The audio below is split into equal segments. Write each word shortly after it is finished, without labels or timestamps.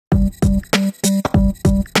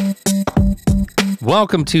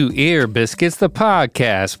Welcome to Ear Biscuits, the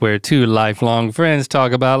podcast where two lifelong friends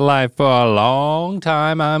talk about life for a long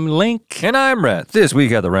time. I'm Link. And I'm Rhett. This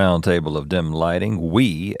week at the round table of dim lighting,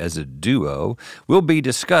 we, as a duo, will be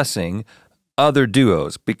discussing other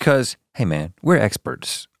duos because, hey man, we're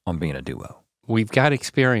experts on being a duo. We've got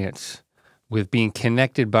experience with being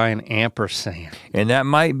connected by an ampersand. And that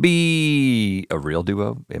might be a real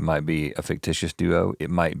duo. It might be a fictitious duo. It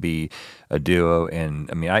might be a duo. And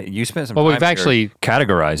I mean, you spent some time we've actually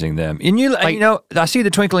categorizing them. And you know, I see the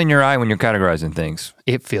twinkle in your eye when you're categorizing things.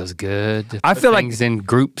 It feels good to I put feel things in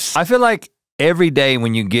groups. I feel like every day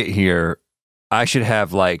when you get here, I should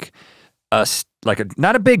have like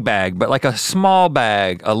not a big bag, but like a small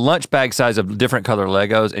bag, a lunch bag size of different color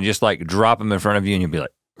Legos, and just like drop them in front of you and you'll be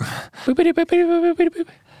like,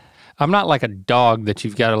 I'm not like a dog that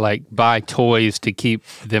you've got to like buy toys to keep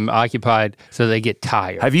them occupied so they get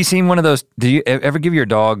tired. Have you seen one of those, do you ever give your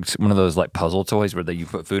dogs one of those like puzzle toys where you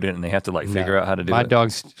put food in and they have to like figure out how to do it? My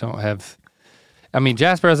dogs don't have, I mean,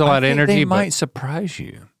 Jasper has a lot of energy. They might surprise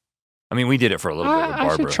you. I mean, we did it for a little bit with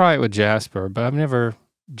Barbara. I should try it with Jasper, but I've never,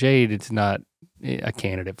 Jade, it's not a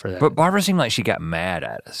candidate for that. But Barbara seemed like she got mad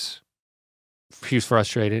at us. She was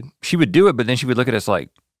frustrated. She would do it, but then she would look at us like,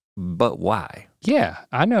 but why? Yeah,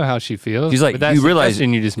 I know how she feels. She's like, you realize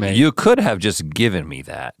you just made. You could have just given me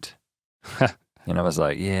that. And I was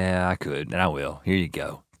like, yeah, I could, and I will. Here you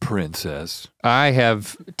go, princess. I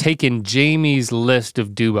have taken Jamie's list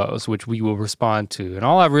of duos, which we will respond to, and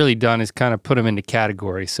all I've really done is kind of put them into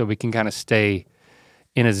categories so we can kind of stay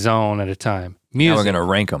in a zone at a time. Music. Now we're gonna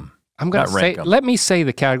rank them. I'm gonna say, let me say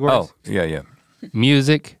the categories. Oh, yeah.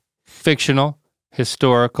 Music, fictional,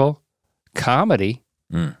 historical, comedy,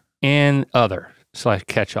 and other /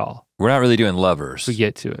 catch-all. We're not really doing lovers. We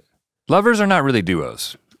get to it. Lovers are not really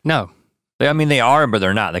duos. No. I mean, they are, but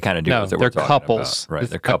they're not the kind of duos that we're talking couples. About. Right,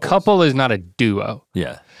 they're couples. A couple is not a duo.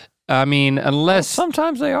 Yeah. I mean, unless.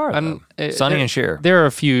 Sometimes they are, Sonny and Cher. There are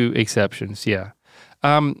a few exceptions, yeah.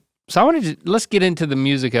 So I wanted to, let's get into the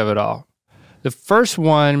music of it all. The first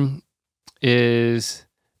one is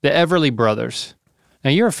the Everly Brothers.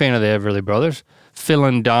 Now, you're a fan of the Everly Brothers. Phil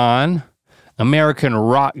and Don, American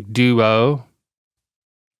rock duo.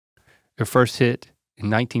 Their first hit in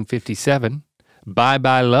 1957, Bye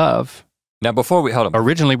Bye Love. Now before we, hold on.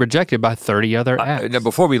 Originally rejected by 30 other acts. Now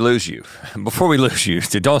before we lose you,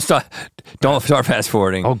 don't start fast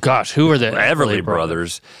forwarding. Oh gosh, who are the Everly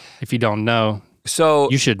Brothers? If you don't know,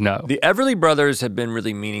 so you should know. The Everly Brothers have been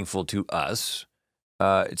really meaningful to us.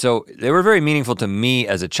 So they were very meaningful to me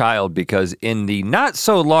as a child because in the not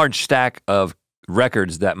so large stack of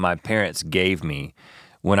records that my parents gave me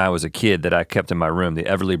when I was a kid that I kept in my room, the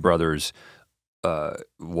Everly Brothers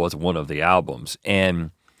was one of the albums. And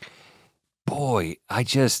boy,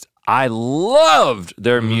 I loved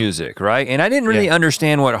their music, right? And I didn't really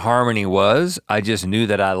understand what harmony was. I just knew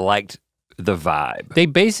that I liked the vibe. They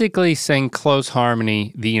basically sang close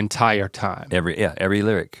harmony the entire time. Every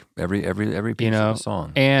lyric, every piece of the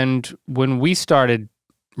song. And when we started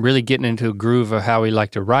really getting into a groove of how we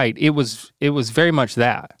like to write, it was very much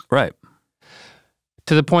that. Right.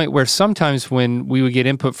 To the point where sometimes when we would get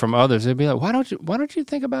input from others, they'd be like, why don't you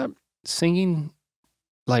think about singing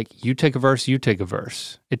like you take a verse, you take a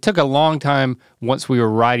verse? It took a long time once we were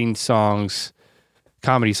writing songs,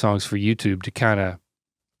 comedy songs for YouTube to kind of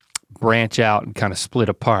branch out and kind of split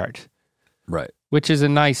apart. Right. Which is a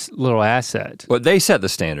nice little asset. Well, they set the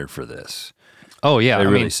standard for this. Oh yeah. They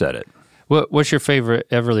really set it. What's your favorite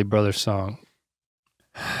Everly Brothers song?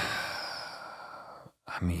 I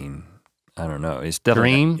mean, I don't know. It's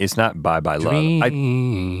definitely Dream. It's not Bye Bye Love.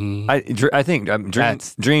 Dream. I think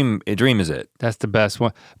Dream is it. That's the best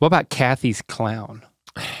one. What about Kathy's Clown?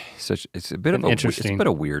 It's a bit of a interesting. It's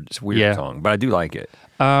a weird song, but I do like it.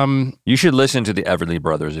 You should listen to the Everly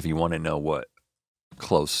Brothers if you want to know what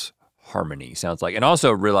close harmony sounds like, and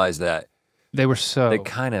also realize that they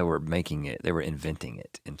kind of were making it. They were inventing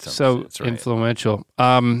it in some sense, right? Influential.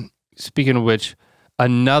 Speaking of which,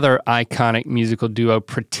 another iconic musical duo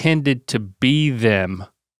pretended to be them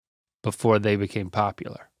before they became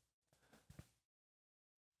popular.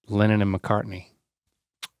 Lennon and McCartney.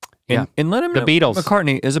 And Lennon the Beatles.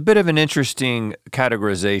 McCartney is a bit of an interesting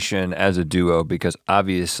categorization as a duo because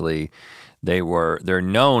obviously they're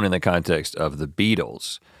known in the context of the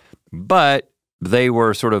Beatles, but they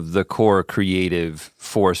were sort of the core creative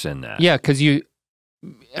force in that. Yeah, because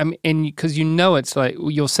because you know it's like,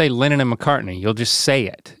 you'll say Lennon and McCartney, you'll just say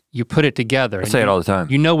it. You put it together. I say it all the time.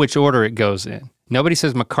 You know which order it goes in. Nobody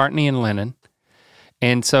says McCartney and Lennon.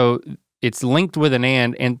 And so it's linked with an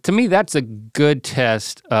and to me that's a good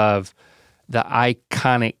test of the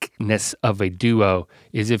iconicness of a duo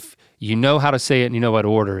is if you know how to say it and you know what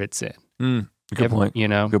order it's in. Good point. You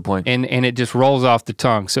know? Good point. And it just rolls off the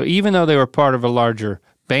tongue. So even though they were part of a larger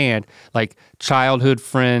band, like childhood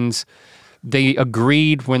friends, they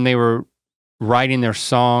agreed when they were writing their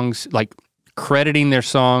songs, like crediting their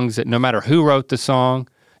songs, that no matter who wrote the song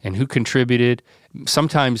and who contributed,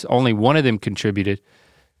 sometimes only one of them contributed,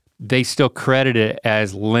 they still credit it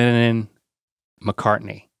as Lennon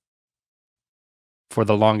McCartney. For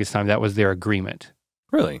the longest time, that was their agreement.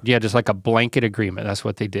 Really? Yeah, just like a blanket agreement. That's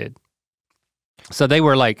what they did. So they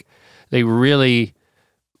were like, they really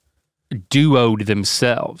duoed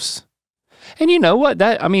themselves. And you know what?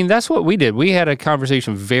 That's what we did. We had a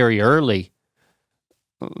conversation very early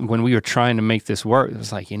when we were trying to make this work. It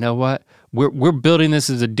was like, you know what? We're building this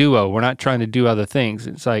as a duo. We're not trying to do other things.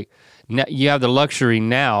 It's like, now you have the luxury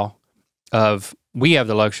now of, we have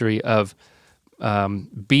the luxury of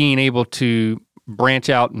being able to branch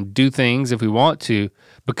out and do things if we want to,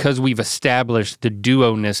 because we've established the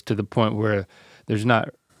duo-ness to the point where there's not,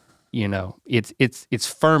 you know, it's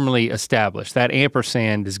firmly established. That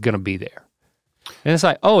ampersand is gonna be there. And it's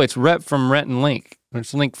like, oh, it's Rhett from Rhett and Link.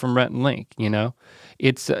 It's Link from Rhett and Link, you know?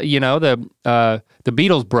 It's, you know, the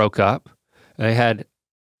Beatles broke up. They had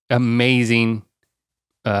amazing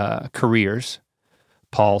careers.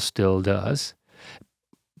 Paul still does.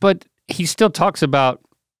 But he still talks about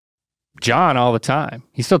John all the time.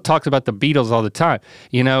 He still talks about the Beatles all the time.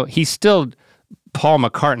 You know, he's still Paul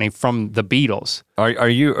McCartney from the Beatles. Are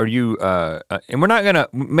you and we're not gonna,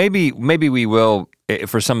 maybe we will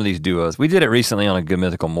for some of these duos. We did it recently on a Good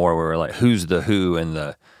Mythical More where we're like, who's the who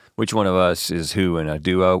and which one of us is who in a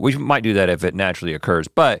duo. We might do that if it naturally occurs.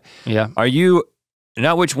 But yeah, are you,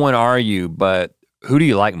 not which one are you, but who do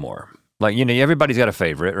you like more? Like, you know, everybody's got a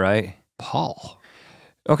favorite, right? Paul.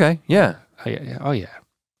 Okay, yeah. Oh yeah.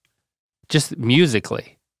 Just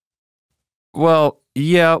musically. Well,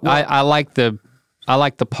 yeah. Well, I like the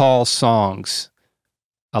Paul songs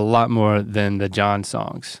a lot more than the John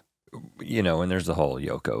songs. You know, and there's the whole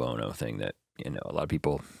Yoko Ono thing that, you know, a lot of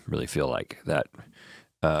people really feel like that,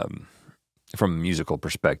 from a musical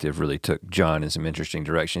perspective, really took John in some interesting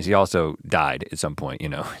directions. He also died at some point, you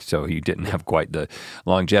know, so he didn't have quite the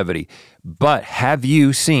longevity. But have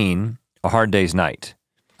you seen A Hard Day's Night?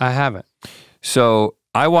 I haven't. So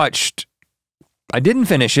I didn't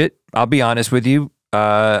finish it, I'll be honest with you.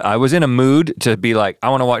 I was in a mood to be like, I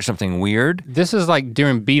wanna watch something weird. This is like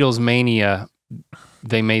during Beatles Mania,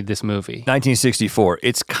 they made this movie. 1964.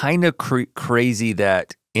 It's kind of crazy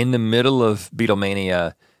that in the middle of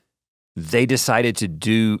Beatlemania, they decided to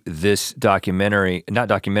do this movie.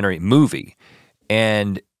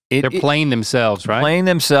 And they're playing themselves, right? Playing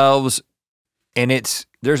themselves, and it's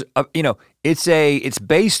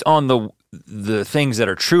based on the things that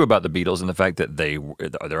are true about the Beatles and the fact that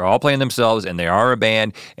they're all playing themselves and they are a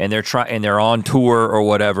band and they're on tour or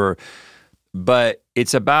whatever. But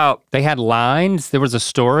it's about, they had lines, there was a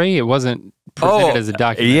story, it wasn't presented as a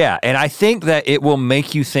documentary. Yeah, and I think that it will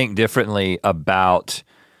make you think differently about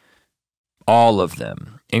all of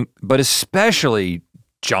them, but especially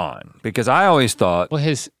John, because I always thought, well,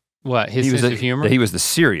 his sense of humor? He was the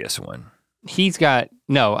serious one. He's got,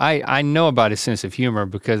 no, I know about his sense of humor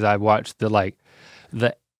because I watched the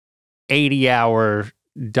 80-hour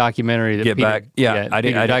documentary that Get Back. Yeah, I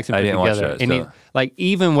didn't watch that. And he, like,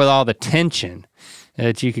 even with all the tension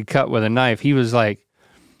that you could cut with a knife, he was like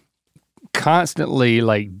constantly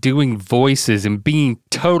like doing voices and being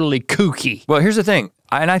totally kooky. Well, here's the thing,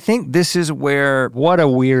 and I think this is where, what a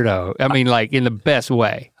weirdo. I mean, like, in the best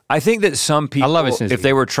way. I think that some people, I love his sense of if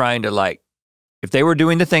they were trying to if they were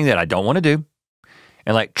doing the thing that I don't want to do,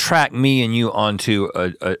 and like track me and you onto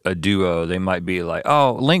a duo, they might be like,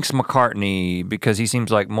 oh, Link's McCartney because he seems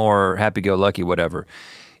like more happy-go-lucky, whatever.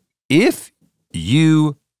 If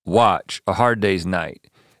you watch A Hard Day's Night,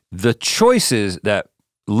 the choices that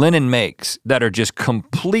Lennon makes that are just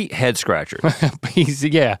complete head scratchers.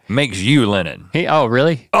 Yeah. Makes you Lennon. Oh,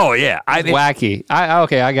 really? Oh, yeah. Wacky.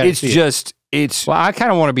 Okay, I got it. Well, I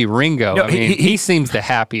kind of want to be Ringo. No, I mean, he seems the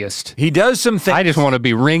happiest. He does some things. I just want to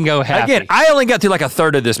be Ringo happy. Again, I only got through like a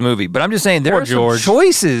third of this movie, but I'm just saying there are some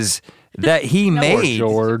choices that he made.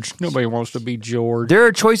 George. Nobody wants to be George. There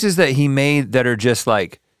are choices that he made that are just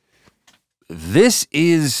like, this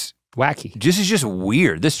is wacky. This is just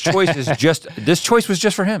weird. This choice was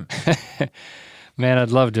just for him. Man,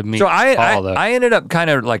 I'd love to meet Paul, though. I ended up kind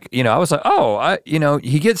of like, I was like,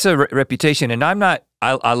 he gets a reputation, and I'm not,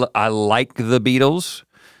 I like the Beatles,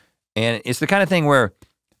 and it's the kind of thing where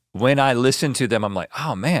when I listen to them, I'm like,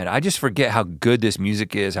 oh man, I just forget how good this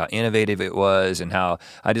music is, how innovative it was, and how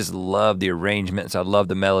I just love the arrangements, I love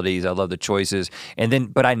the melodies, I love the choices.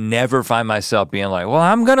 But I never find myself being like, well,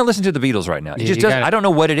 I'm gonna listen to the Beatles right now. It just doesn't, I don't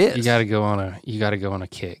know what it is. You gotta go on a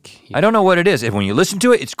kick. I don't know what it is. If when you listen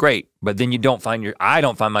to it, it's great, but then I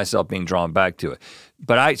don't find myself being drawn back to it.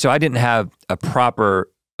 So I didn't have a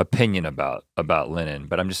proper opinion about Lennon,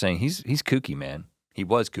 but I'm just saying he's kooky, man. He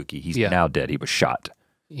was kooky, he's now dead, he was shot.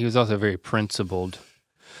 He was also very principled.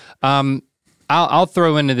 I'll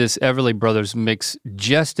throw into this Everly Brothers mix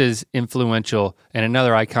just as influential and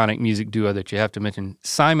another iconic music duo that you have to mention,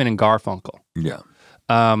 Simon and Garfunkel. Yeah.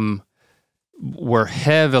 Were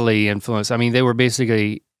heavily influenced. I mean, they were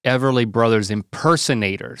basically Everly Brothers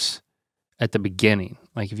impersonators at the beginning.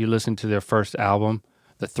 Like if you listen to their first album,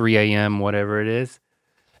 the 3 a.m., whatever it is,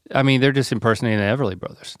 I mean, they're just impersonating the Everly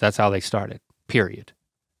Brothers. That's how they started, period.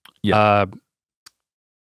 Yeah.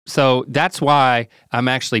 So that's why I'm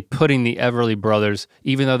actually putting the Everly Brothers,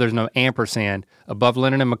 even though there's no ampersand, above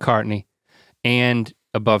Lennon and McCartney and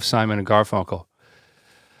above Simon and Garfunkel.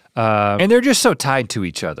 And they're just so tied to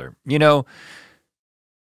each other. You know,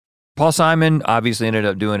 Paul Simon obviously ended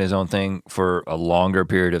up doing his own thing for a longer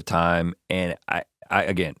period of time. And I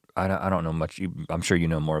don't know much, I'm sure you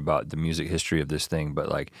know more about the music history of this thing, but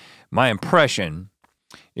like my impression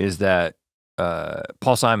is that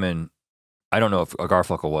Paul Simon, I don't know if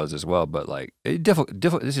Garfunkel was as well, but like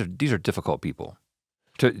these are difficult people.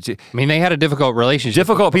 I mean, they had a difficult relationship.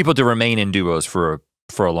 Difficult people to remain in duos for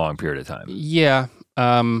a long period of time. Yeah,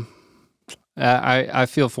 I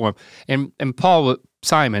feel for him. And Paul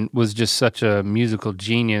Simon was just such a musical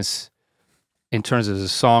genius in terms of a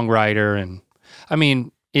songwriter, and I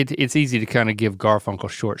mean, it's easy to kind of give Garfunkel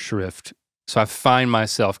short shrift. So I find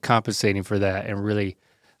myself compensating for that and really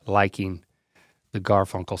liking the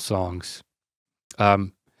Garfunkel songs.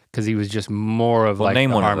 Because he was just more of like a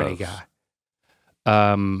harmony guy.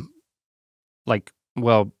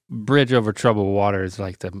 Bridge Over Troubled Water is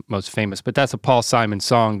like the most famous, but that's a Paul Simon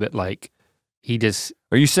song that like he just.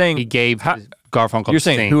 Are you saying he gave Garfunkel? You're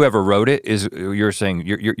saying whoever wrote it is. You're saying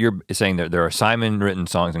that there are Simon written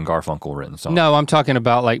songs and Garfunkel written songs. No, I'm talking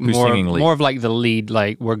about like more of like the lead,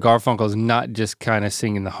 like where Garfunkel's not just kind of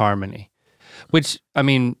singing the harmony, which I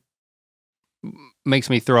mean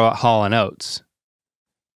makes me throw out Hall and Oates.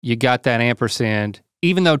 You got that ampersand,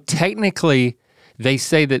 even though technically they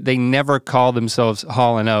say that they never call themselves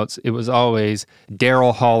Hall and Oates. It was always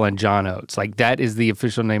Daryl Hall and John Oates. Like that is the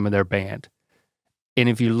official name of their band. And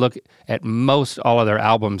if you look at most all of their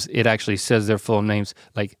albums, it actually says their full names.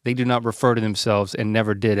 Like they do not refer to themselves and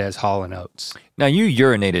never did as Hall and Oates. Now you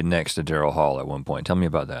urinated next to Daryl Hall at one point. Tell me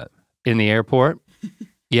about that. In the airport?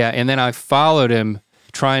 Yeah, and then I followed him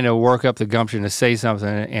trying to work up the gumption to say something,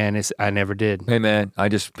 and I never did. Hey man, I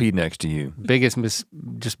just peed next to you. Biggest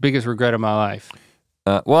regret of my life.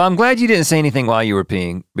 Well, I'm glad you didn't say anything while you were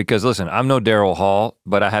peeing, because listen, I'm no Daryl Hall,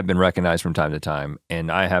 but I have been recognized from time to time,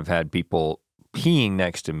 and I have had people peeing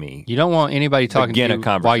next to me. You don't want anybody talking to you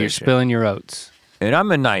while you're spilling your oats. And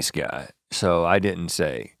I'm a nice guy, so I didn't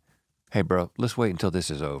say, hey bro, let's wait until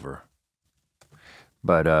this is over.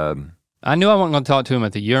 But I knew I wasn't gonna talk to him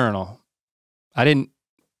at the urinal. I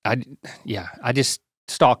just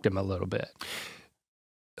stalked him a little bit.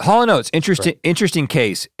 Hall & Oates, interesting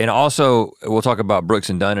case, and also we'll talk about Brooks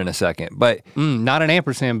and Dunn in a second, but not an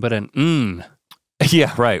ampersand, but an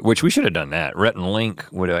Yeah, right. Which we should have done that. Rhett and Link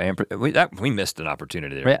would have we missed an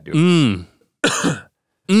opportunity there. To do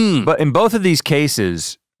it. But in both of these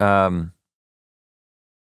cases, I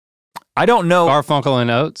don't know. Garfunkel and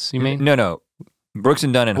Oates, you mean? No. Brooks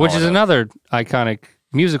and Dunn and which is another iconic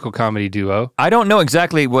musical comedy duo. I don't know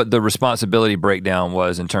exactly what the responsibility breakdown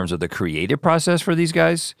was in terms of the creative process for these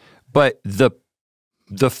guys, but the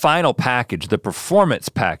final package, the performance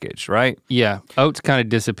package, right? Yeah, Oates kind of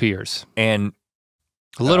disappears. And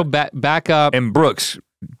a little back up. And Brooks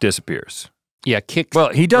disappears. Yeah, kicks. Well,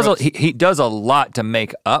 he does he does a lot to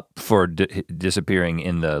make up for disappearing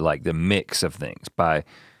in the mix of things by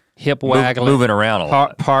hip waggling, moving around a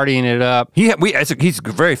lot, partying it up. He's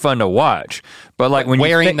very fun to watch. But like when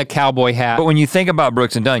wearing the cowboy hat. But when you think about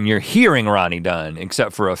Brooks and Dunn, you're hearing Ronnie Dunn,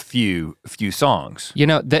 except for a few songs. You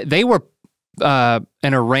know, they were an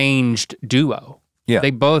arranged duo. Yeah.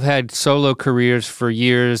 They both had solo careers for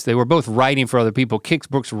years. They were both writing for other people. Kix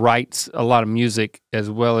Brooks writes a lot of music as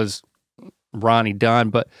well as Ronnie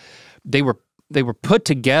Dunn, but they were put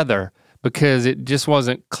together because it just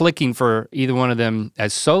wasn't clicking for either one of them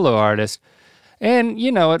as solo artists. And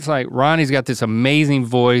you know, it's like Ronnie's got this amazing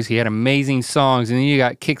voice, he had amazing songs, and then you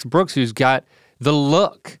got Kix Brooks who's got the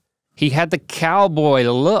look. He had the cowboy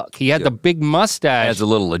look. He had the big mustache. Adds a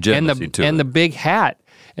little legitimacy to it. And the big hat.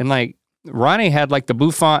 And like Ronnie had like the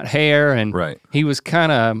bouffant hair and he was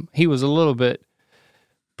a little bit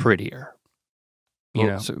prettier. You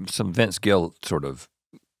know, some Vince Gill sort of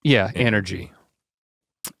energy.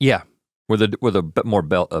 Yeah. With a bit more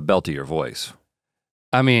beltier voice.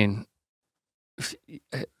 I mean,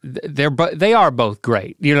 they are both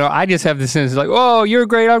great. You know, I just have this sense like, oh, you're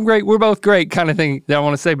great, I'm great, we're both great kind of thing that I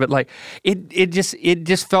want to say. But like, it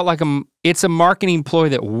just felt like it's a marketing ploy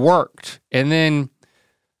that worked. And then,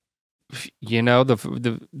 you know,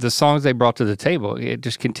 the songs they brought to the table, it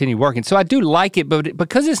just continued working. So I do like it, but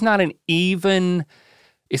because it's not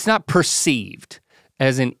it's not perceived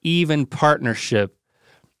as an even partnership,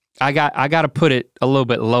 I got to put it a little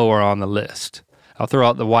bit lower on the list. I'll throw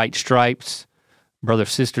out the White Stripes,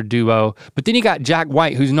 brother-sister duo, but then you got Jack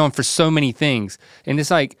White, who's known for so many things. And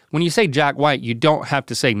it's like, when you say Jack White, you don't have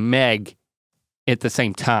to say Meg at the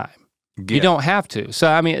same time. Yeah. You don't have to. So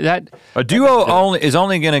I mean, a duo is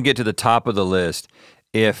only gonna get to the top of the list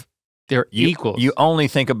if they're equals. You only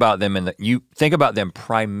think about them you think about them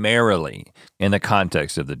primarily in the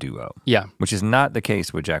context of the duo. Yeah. Which is not the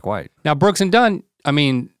case with Jack White. Now Brooks and Dunn, I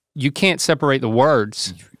mean, you can't separate the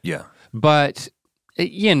words. Yeah. But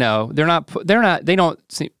you know,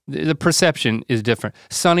 the perception is different.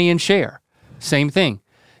 Sonny and Cher, same thing.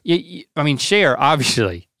 I mean, Cher,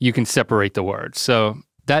 obviously you can separate the words, so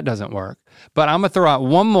that doesn't work. But I'm gonna throw out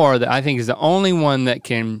one more that I think is the only one that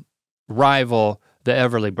can rival the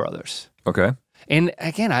Everly Brothers. Okay. And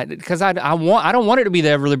again, I don't want it to be the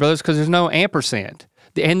Everly Brothers because there's no ampersand,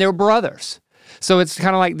 and they're brothers. So it's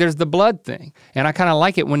kind of like there's the blood thing, and I kind of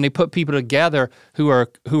like it when they put people together who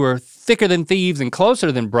are thicker than thieves and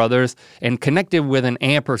closer than brothers and connected with an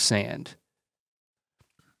ampersand.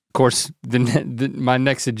 Of course, my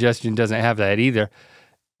next suggestion doesn't have that either.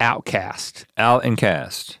 Outcast. Out and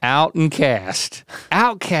Cast. Out and Cast.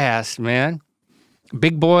 Outcast, man.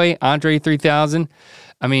 Big Boy, Andre 3000.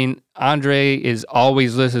 I mean, Andre is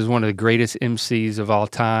always listed as one of the greatest MCs of all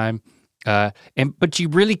time. But you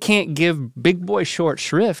really can't give Big Boy short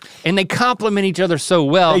shrift, and they complement each other so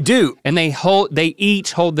well. They do, and they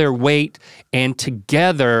each hold their weight, and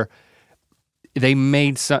together they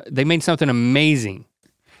made something amazing.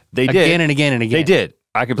 They did again and again and again. They did.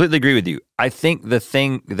 I completely agree with you. I think the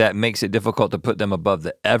thing that makes it difficult to put them above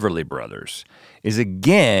the Everly Brothers is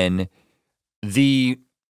again Andre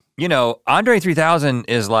 3000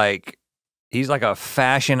 is like he's like a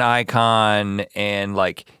fashion icon and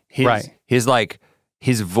like.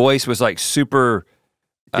 His voice was like super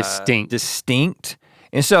distinct.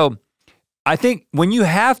 And so I think when you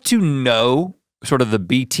have to know sort of the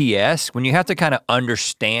BTS, when you have to kind of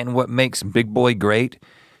understand what makes Big Boy great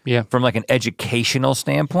from like an educational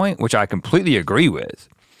standpoint, which I completely agree with,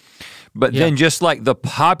 but then just like the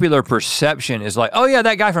popular perception is like, oh yeah,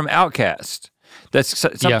 that guy from Outkast, that's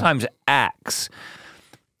sometimes acts.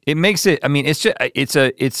 It makes it, I mean, it's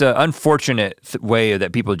a unfortunate way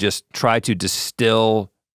that people just try to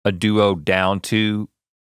distill a duo down to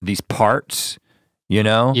these parts, you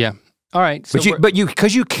know? Yeah. All right. So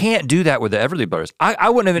because you can't do that with the Everly Brothers. I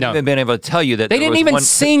wouldn't have even been able to tell you that they didn't even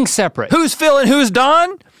sing separate. Who's Phil and who's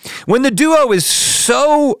Don? When the duo is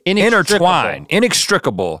so intertwined,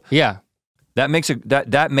 inextricable. Yeah. That makes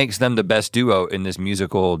them the best duo in this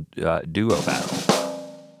musical duo battle.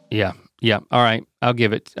 Yeah. Yeah, all right, I'll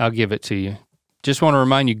give it to you. Just want to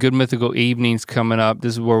remind you, Good Mythical Evenings coming up.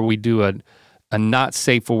 This is where we do a not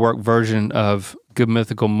safe for work version of Good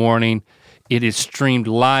Mythical Morning. It is streamed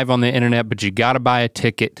live on the internet, but you gotta buy a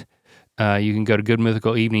ticket. You can go to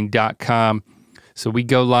goodmythicalevening.com. So we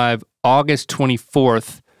go live August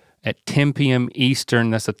 24th at 10 p.m.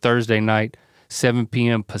 Eastern, that's a Thursday night, 7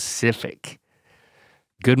 p.m. Pacific.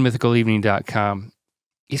 goodmythicalevening.com.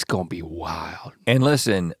 It's gonna be wild. And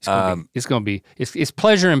listen, it's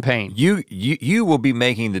pleasure and pain. You will be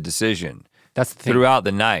making the decision. That's the thing. Throughout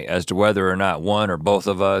the night as to whether or not one or both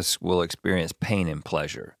of us will experience pain and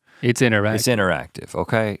pleasure. It's interactive. It's interactive.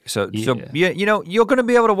 Okay, so you know you're gonna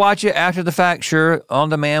be able to watch it after the fact, sure, on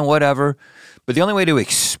demand, whatever. But the only way to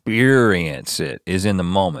experience it is in the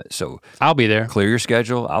moment. So I'll be there. Clear your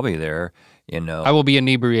schedule. I'll be there. You know, I will be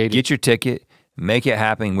inebriated. Get your ticket. Make it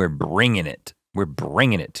happen. We're bringing it. We're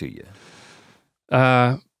bringing it to you.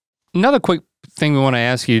 Another quick thing we want to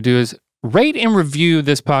ask you to do is rate and review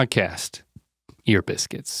this podcast, Ear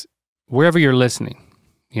Biscuits, wherever you're listening.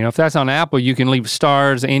 You know, if that's on Apple, you can leave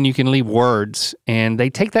stars and you can leave words, and they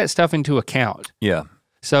take that stuff into account. Yeah.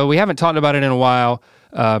 So we haven't talked about it in a while.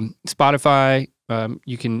 Spotify,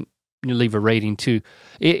 you can leave a rating too.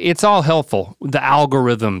 It's all helpful. The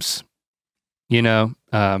algorithms, you know.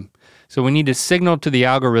 So we need to signal to the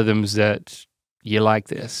algorithms that you like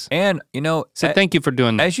this. And you know, so thank you for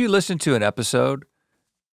doing that. As you listen to an episode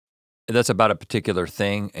that's about a particular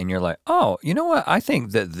thing and you're like, oh, you know what? I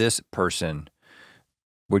think that this person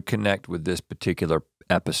would connect with this particular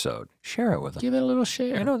episode. Share it with them. Give it a little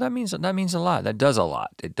share. You know, that means a lot. That does a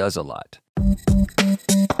lot. It does a lot.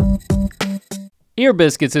 Ear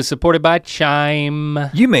Biscuits is supported by Chime.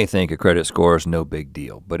 You may think a credit score is no big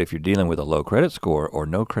deal, but if you're dealing with a low credit score or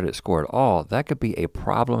no credit score at all, that could be a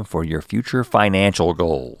problem for your future financial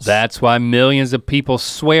goals. That's why millions of people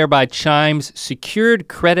swear by Chime's Secured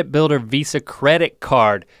Credit Builder Visa credit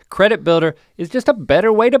card. Credit Builder is just a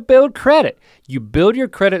better way to build credit. You build your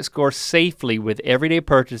credit score safely with everyday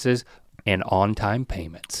purchases and on-time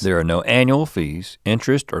payments. There are no annual fees,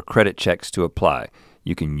 interest, or credit checks to apply.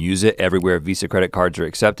 You can use it everywhere Visa credit cards are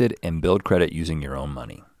accepted and build credit using your own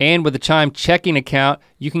money. And with a Chime checking account,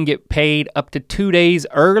 you can get paid up to 2 days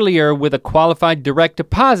earlier with a qualified direct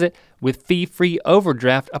deposit with fee-free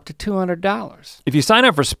overdraft up to $200. If you sign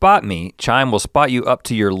up for Spot Me, Chime will spot you up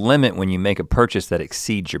to your limit when you make a purchase that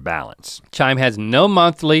exceeds your balance. Chime has no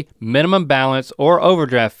monthly minimum balance or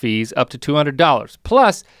overdraft fees up to $200.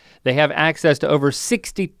 Plus, they have access to over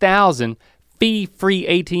 60,000 fee-free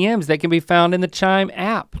ATMs that can be found in the Chime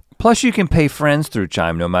app. Plus you can pay friends through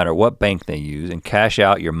Chime no matter what bank they use and cash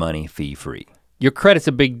out your money fee-free. Your credit's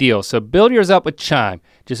a big deal, so build yours up with Chime.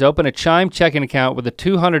 Just open a Chime checking account with a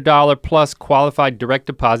 $200 plus qualified direct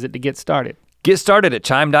deposit to get started. Get started at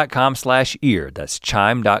chime.com/ear. That's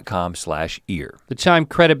chime.com/ear. The Chime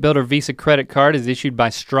Credit Builder Visa credit card is issued by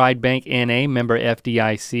Stride Bank N.A., member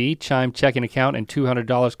FDIC. Chime checking account and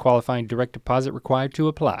 $200 qualifying direct deposit required to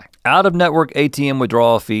apply. Out-of-network ATM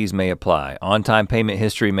withdrawal fees may apply. On-time payment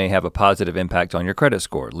history may have a positive impact on your credit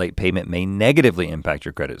score. Late payment may negatively impact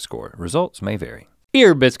your credit score. Results may vary.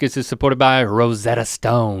 Ear Biscuits is supported by Rosetta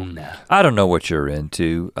Stone. I don't know what you're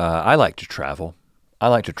into. I like to travel. I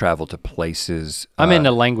like to travel to places. I'm into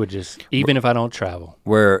languages, even if I don't travel.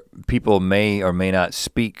 Where people may or may not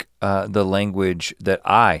speak the language that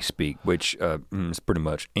I speak, which is pretty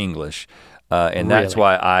much English. And that's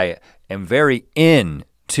why I am very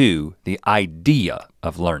into the idea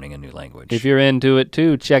of learning a new language. If you're into it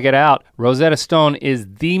too, check it out. Rosetta Stone is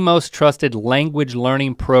the most trusted language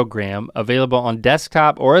learning program available on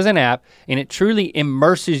desktop or as an app, and it truly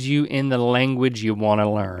immerses you in the language you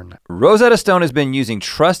wanna learn. Rosetta Stone has been using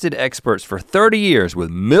trusted experts for 30 years with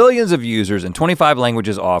millions of users and 25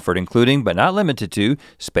 languages offered, including but not limited to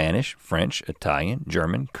Spanish, French, Italian,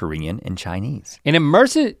 German, Korean, and Chinese. It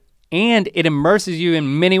immerses you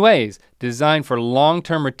in many ways, designed for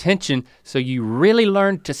long-term retention so you really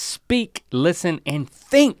learn to speak, listen, and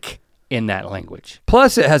think in that language.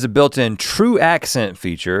 Plus it has a built-in true accent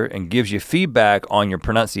feature and gives you feedback on your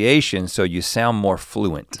pronunciation so you sound more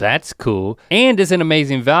fluent. That's cool, and it's an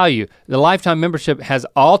amazing value. The lifetime membership has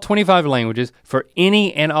all 25 languages for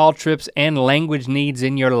any and all trips and language needs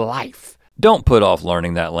in your life. Don't put off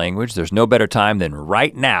learning that language. There's no better time than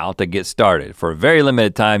right now to get started. For a very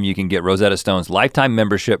limited time, you can get Rosetta Stone's lifetime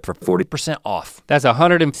membership for 40% off. That's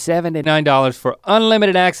 $179 for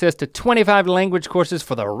unlimited access to 25 language courses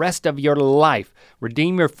for the rest of your life.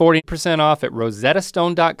 Redeem your 40% off at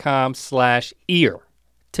rosettastone.com/ear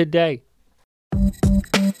today.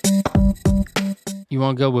 You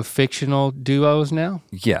wanna go with fictional duos now?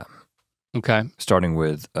 Yeah. Okay. Starting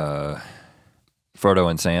with Frodo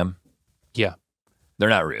and Sam. Yeah. They're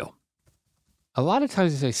not real. A lot of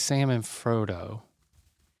times you say Sam and Frodo.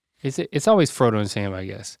 It's always Frodo and Sam, I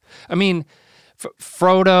guess. I mean,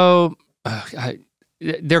 Frodo,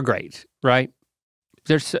 they're great, right?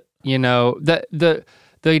 There's, you know, the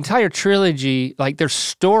entire trilogy, like their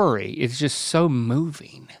story is just so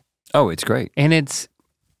moving. Oh, it's great. And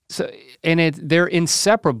they're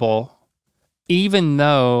inseparable, even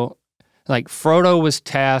though like Frodo was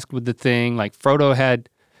tasked with the thing, like Frodo had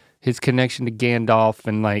his connection to Gandalf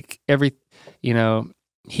and like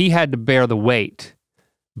he had to bear the weight,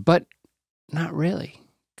 but not really,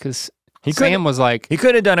 because Sam was like. He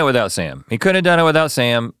couldn't have done it without Sam. He couldn't have done it without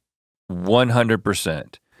Sam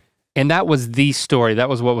 100%. And that was the story, that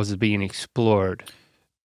was what was being explored.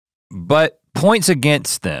 But points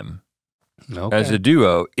against them as a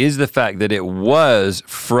duo is the fact that it was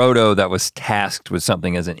Frodo that was tasked with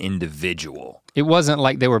something as an individual. It wasn't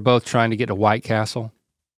like they were both trying to get to White Castle.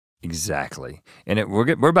 Exactly, and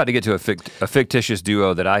we're about to get to a fictitious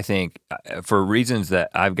duo that I think, for reasons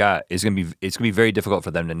that I've got, it's gonna be very difficult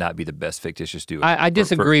for them to not be the best fictitious duo. I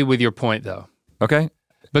disagree with your point though. Okay.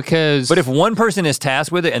 But if one person is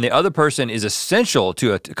tasked with it and the other person is essential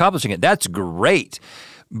to accomplishing it, that's great.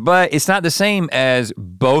 But it's not the same as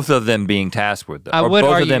both of them being tasked with them, or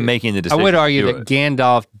both of them making the decision. I would argue that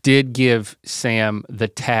Gandalf did give Sam the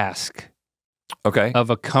task of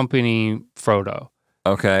accompanying Frodo.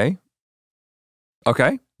 Okay.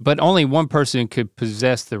 But only one person could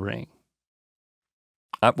possess the ring.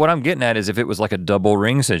 What I'm getting at is if it was like a double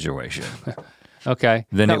ring situation. Okay.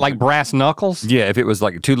 Then like brass knuckles? Yeah, if it was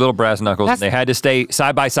like two little brass knuckles and they had to stay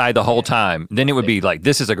side by side the whole time, then it would be like,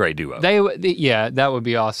 this is a great duo. Yeah, that would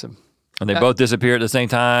be awesome. And they both disappear at the same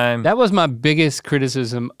time. That was my biggest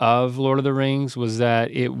criticism of Lord of the Rings, was that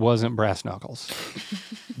it wasn't brass knuckles.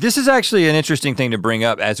 This is actually an interesting thing to bring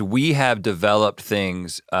up as we have developed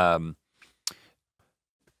things,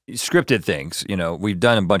 scripted things, you know, we've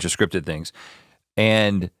done a bunch of scripted things.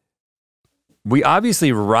 And we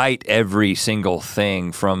obviously write every single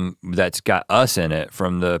thing that's got us in it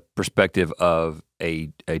from the perspective of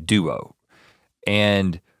a duo.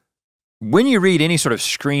 And when you read any sort of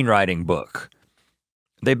screenwriting book,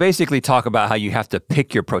 they basically talk about how you have to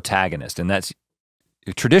pick your protagonist, and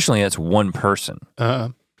traditionally that's one person.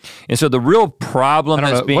 And so the real problem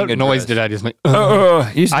that's being addressed. What noise did I just make?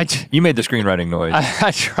 You made the screenwriting noise. I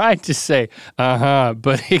tried to say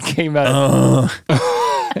but it came out.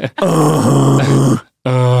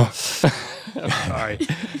 I'm sorry.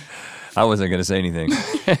 I wasn't gonna say anything,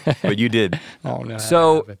 but you did. Oh no.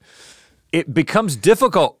 So it becomes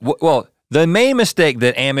difficult. Well, the main mistake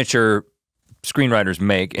that amateur screenwriters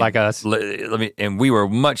make, like us, and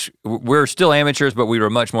we're still amateurs, but we were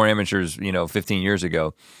much more amateurs, 15 years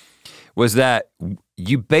ago, was that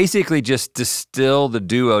you basically just distill the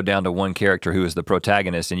duo down to one character who is the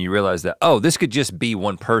protagonist, and you realize that, oh, this could just be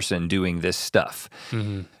one person doing this stuff.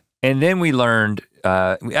 Mm-hmm. And then we learned,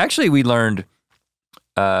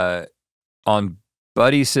 on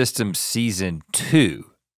Buddy System Season 2,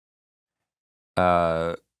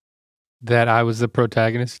 that I was the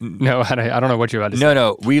protagonist? No, I don't know what you're about to say.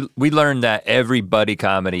 No, we learned that every buddy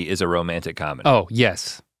comedy is a romantic comedy. Oh,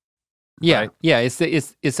 yes. Yeah, right? Yeah,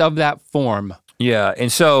 it's of that form. Yeah,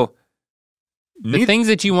 and so the things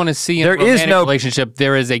that you want to see in a romantic relationship,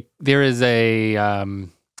 there is a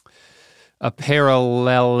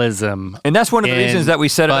parallelism. And that's one of the reasons that we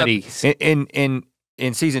set buddies. It up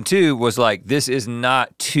in Season 2 was like, this is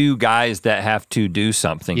not two guys that have to do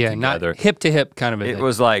something together. Not hip to hip kind of a thing. It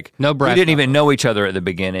was like, we didn't even know each other at the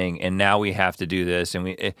beginning, and now we have to do this,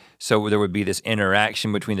 and so there would be this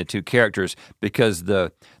interaction between the two characters, because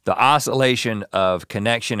the oscillation of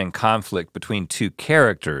connection and conflict between two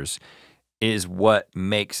characters is what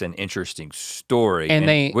makes an interesting story.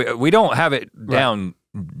 And we don't have it down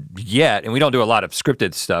yet, and we don't do a lot of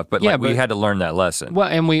scripted stuff, but we had to learn that lesson. Well,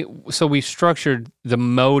 and we structured the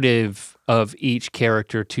motive of each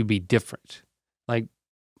character to be different. Like,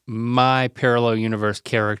 my parallel universe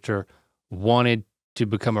character wanted to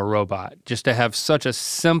become a robot, just to have such a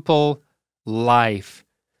simple life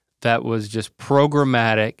that was just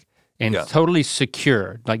programmatic and totally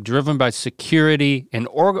secure, like driven by security and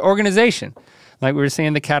organization. Like we were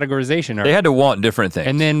saying, the categorization. They had to want different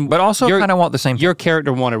things, but also kind of want the same thing. Your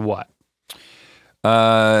character wanted what?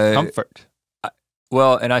 Comfort.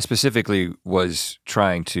 Well, and I specifically was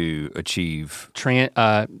trying to achieve.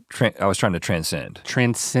 I was trying to transcend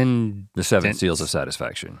the 7 seals of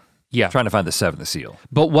satisfaction. Yeah, trying to find the 7th seal.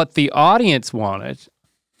 But what the audience wanted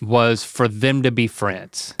was for them to be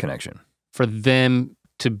friends, connection, for them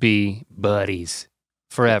to be buddies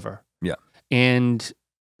forever. Yeah, and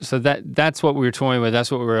so that's what we were toying with. That's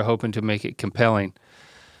what we were hoping to make it compelling.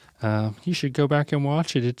 You should go back and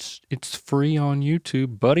watch it. It's free on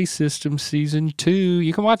YouTube. Buddy System Season 2.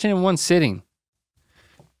 You can watch it in one sitting.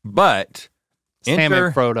 But Sam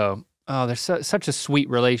and Frodo. Oh, there's such a sweet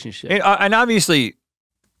relationship. And obviously,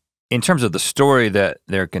 in terms of the story that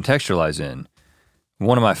they're contextualized in,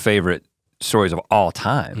 one of my favorite stories of all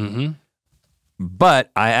time. Mm-hmm. But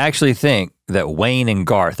I actually think that Wayne and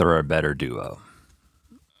Garth are a better duo.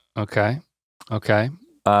 Okay.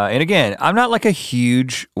 And again, I'm not like a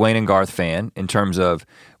huge Wayne and Garth fan in terms of,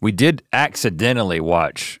 we did accidentally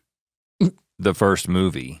watch the first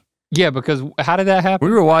movie. Yeah, because how did that happen?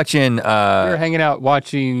 We were watching. We were hanging out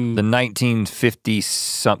watching the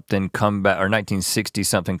 1950-something comeback or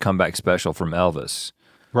 1960-something comeback special from Elvis.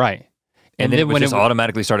 Right. And then it just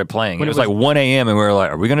automatically started playing. It was like 1 a.m. and we were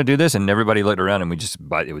like, are we gonna do this? And everybody looked around and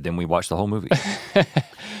then we watched the whole movie.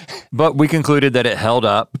 But we concluded that it held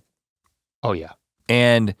up. Oh yeah.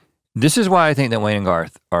 And this is why I think that Wayne and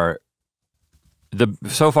Garth are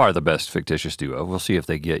so far the best fictitious duo. We'll see if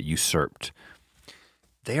they get usurped.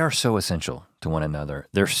 They are so essential to one another.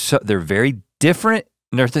 They're very different.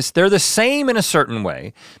 They're the same in a certain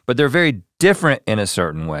way, but they're very different in a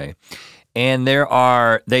certain way. and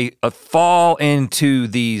they fall into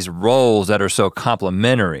these roles that are so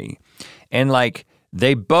complementary. And like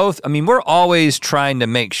they both, I mean, we're always trying to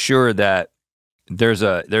make sure that there's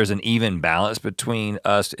an even balance between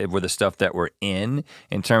us with the stuff that we're in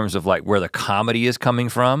terms of like where the comedy is coming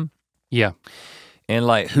from. Yeah. And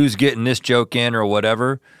like who's getting this joke in or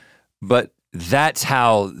whatever. But that's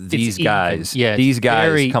how these guys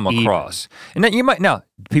come across. And then now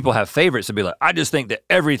people have favorites to be like, I just think that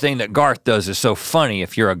everything that Garth does is so funny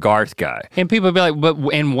if you're a Garth guy. And people be like,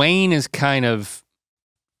 and Wayne is kind of,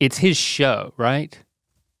 it's his show, right?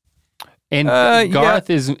 And Garth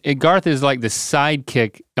is like the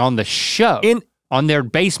sidekick on the show, on their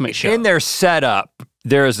basement show. In their setup,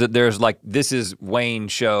 there's like, this is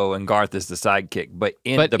Wayne's show and Garth is the sidekick, but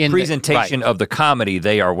in the presentation of the comedy,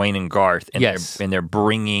 they are Wayne and Garth, and they're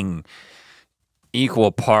bringing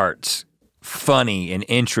equal parts funny and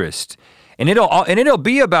interest. And it'll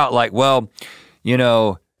be about like, well, you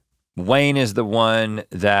know, Wayne is the one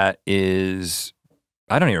that is,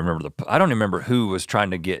 I don't remember who was trying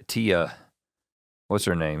to get Tia, what's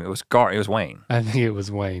her name? It was Wayne. I think it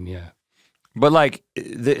was Wayne, yeah. But like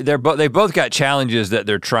they both got challenges that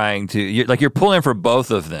they're trying to, you're pulling for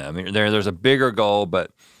both of them. There's a bigger goal,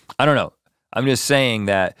 but I don't know. I'm just saying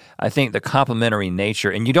that I think the complementary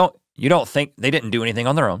nature, and you don't think they didn't do anything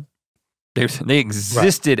on their own. They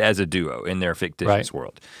existed as a duo in their fictitious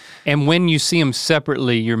world. And when you see them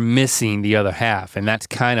separately, you're missing the other half, and that's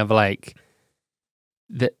kind of like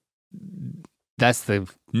that's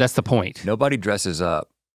the point. Nobody dresses up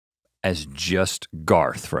as just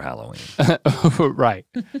Garth for Halloween. Right.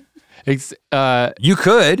 You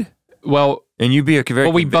could. Well, and you'd be a very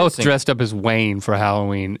we both dressed up as Wayne for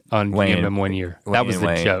Halloween on GMM one year. That was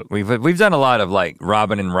the joke. We've done a lot of like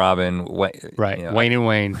Robin and Robin. Right, you know, Wayne and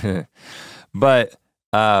Wayne. But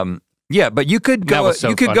but you could go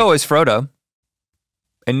go as Frodo.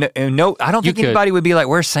 And no, I don't think anybody would be like,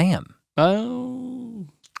 where's Sam? Oh,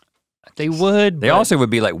 they would. They also would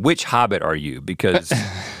be like, which Hobbit are you? Because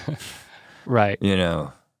right. You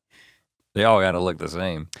know, they all gotta look the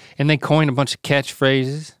same. And they coined a bunch of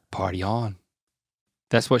catchphrases. Party on.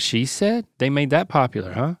 That's what she said? They made that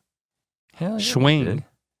popular, huh? Hell yeah. Swing.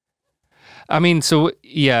 I mean, so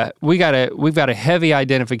yeah, we've got a heavy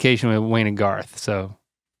identification with Wayne and Garth. So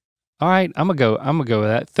all right, I'm gonna go with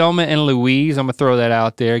that. Thelma and Louise, I'm gonna throw that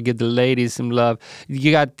out there. Give the ladies some love.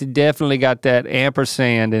 You definitely got that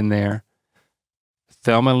ampersand in there.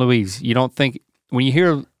 Thelma and Louise. You don't think, when you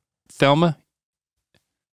hear Thelma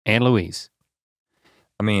and Louise.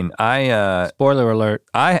 I mean, spoiler alert.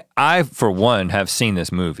 I for one have seen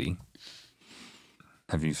this movie.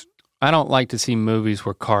 Have you? I don't like to see movies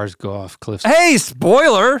where cars go off cliffs. Hey,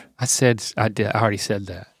 spoiler! I already said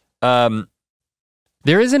that.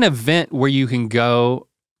 There is an event where you can go,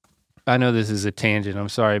 I know this is a tangent, I'm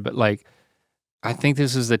sorry, but like, I think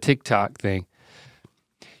this is the TikTok thing.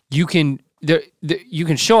 You can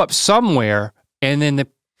show up somewhere and then the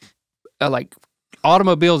like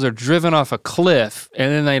automobiles are driven off a cliff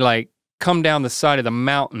and then they like come down the side of the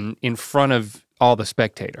mountain in front of all the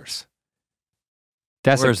spectators.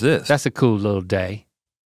 Where's this? That's a cool little day.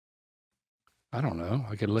 I don't know,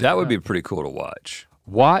 I could look That would be pretty cool to watch.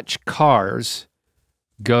 Watch cars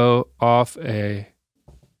go off a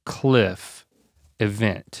cliff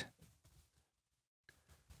event.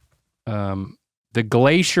 The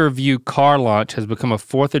Glacier View car launch has become a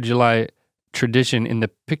 4th of July tradition in the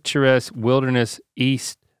picturesque wilderness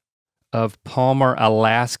east of Palmer,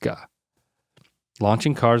 Alaska.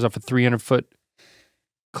 Launching cars off a 300-foot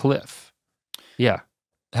cliff. Yeah.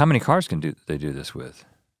 How many cars can they do this with?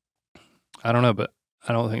 I don't know, but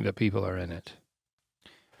I don't think that people are in it.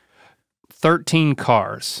 13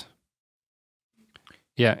 cars.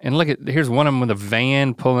 Yeah, and look here's one of them with a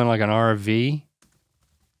van pulling like an RV.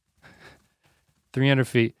 300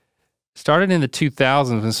 feet. Started in the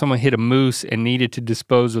 2000s when someone hit a moose and needed to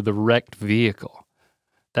dispose of the wrecked vehicle.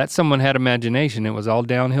 That someone had imagination. It was all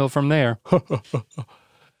downhill from there. I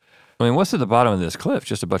mean, what's at the bottom of this cliff?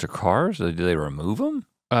 Just a bunch of cars? Do they remove them?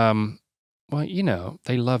 Well, you know,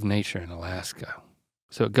 they love nature in Alaska.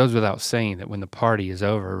 So it goes without saying that when the party is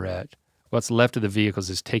over, Rhett, what's left of the vehicles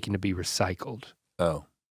is taken to be recycled. Oh,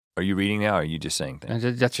 are you reading now or are you just saying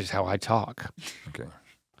things? That's just how I talk. Okay.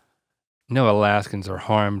 No Alaskans are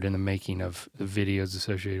harmed in the making of the videos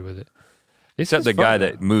associated with it. Except the guy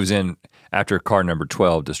that moves in after car number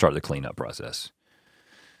 12 to start the cleanup process.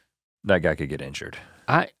 That guy could get injured.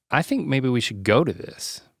 I think maybe we should go to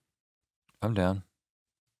this. I'm down.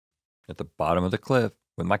 At the bottom of the cliff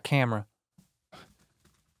with my camera.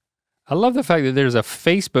 I love the fact that there's a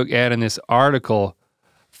Facebook ad in this article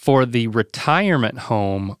for the retirement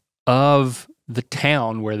home of the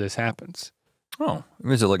town where this happens. Oh,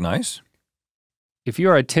 does it look nice? If you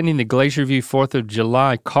are attending the Glacier View 4th of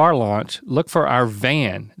July car launch, look for our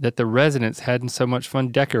van that the residents had so much fun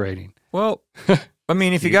decorating. Well, I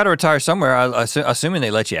mean, if you got to retire somewhere, assuming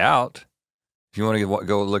they let you out, if you want to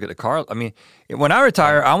go look at the car, I mean, when I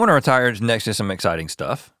retire, I want to retire next to some exciting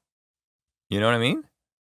stuff. You know what I mean?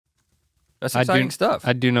 That's exciting stuff.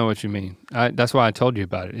 I do know what you mean. That's why I told you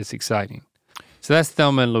about it. It's exciting. So that's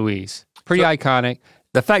Thelma and Louise. Pretty iconic.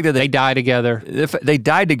 The fact that they die together. They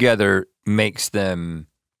die together makes them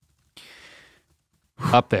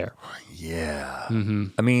up there. Yeah. Mm-hmm.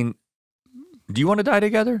 I mean, do you want to die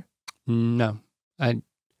together? No. I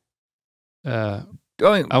want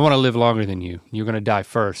to live longer than you. You're going to die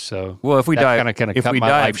first, so well, if we die, kind of cut my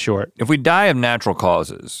life short. If we die of natural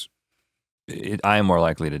causes, I am more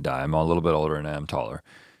likely to die. I'm a little bit older and I'm taller.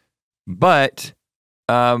 But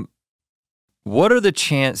what are the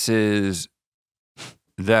chances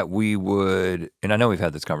that we would, and I know we've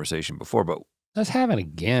had this conversation before, but let's have it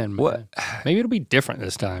again. What? Maybe it'll be different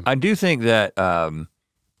this time. I do think that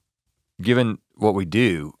given what we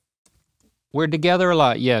do, we're together a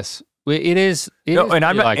lot. Yes, it is.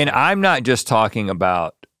 I'm not just talking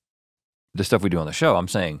about the stuff we do on the show. I'm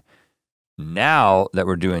saying now that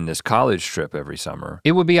we're doing this college trip every summer,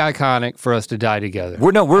 it would be iconic for us to die together.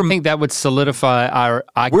 I think that would solidify our.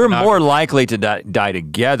 We're more likely to die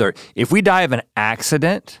together if we die of an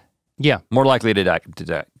accident. Yeah, more likely to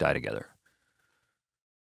die together.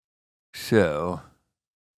 So,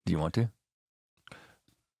 do you want to?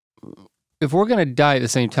 If we're gonna die at the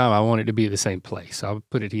same time, I want it to be the same place. I'll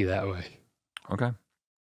put it to you that way. Okay.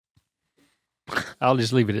 I'll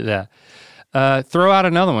just leave it at that. Throw out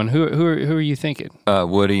another one. Who are you thinking?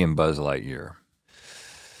 Woody and Buzz Lightyear.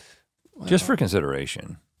 Well, just for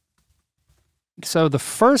consideration. So the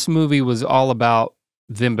first movie was all about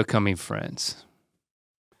them becoming friends.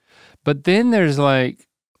 But then there's like,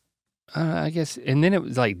 I guess, and then it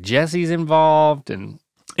was like Jesse's involved and.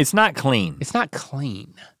 It's not clean. It's not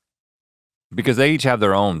clean. Because they each have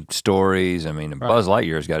their own stories. I mean, Buzz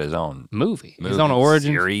Lightyear's got his own movie. His own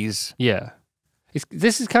origin series. Yeah.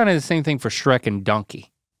 This is kind of the same thing for Shrek and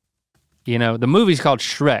Donkey. You know, the movie's called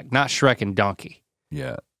Shrek, not Shrek and Donkey.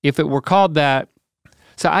 Yeah. If it were called that,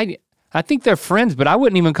 so I think they're friends, but I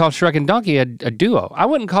wouldn't even call Shrek and Donkey a duo. I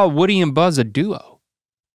wouldn't call Woody and Buzz a duo.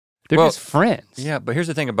 They're just friends. Yeah, but here's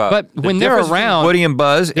the thing about but when they're around, Woody and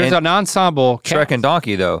Buzz, there's an ensemble. Shrek and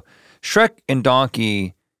Donkey though. Shrek and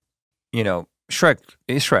Donkey, you know, Shrek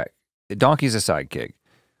is Shrek. Donkey's a sidekick.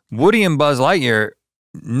 Woody and Buzz Lightyear.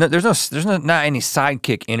 No, there's not any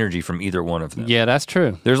sidekick energy from either one of them. Yeah, that's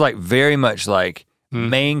true. There's like very much like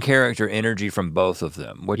main character energy from both of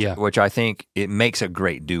them, which I think it makes a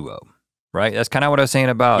great duo, right? That's kind of what I was saying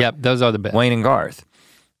about those are the best. Wayne and Garth.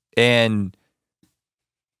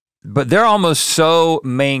 But they're almost so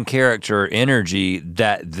main character energy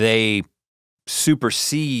that they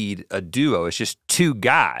supersede a duo. It's just two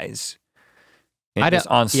guys. In this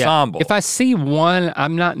ensemble. Yeah. If I see one,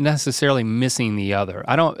 I'm not necessarily missing the other.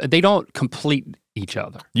 They don't complete each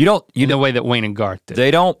other. In the way that Wayne and Garth did.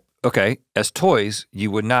 They don't, okay, as toys,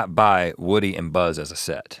 you would not buy Woody and Buzz as a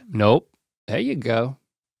set. Nope, there you go.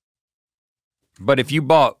 But if you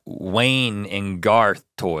bought Wayne and Garth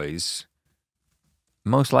toys,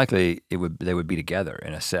 most likely they would be together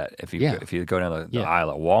in a set. If you go down the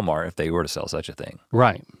aisle at Walmart, if they were to sell such a thing.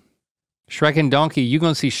 Right. Shrek and Donkey, you're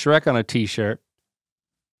gonna see Shrek on a t-shirt.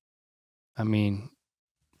 I mean,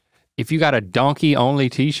 if you got a donkey only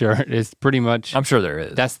t-shirt, it's pretty much. I'm sure there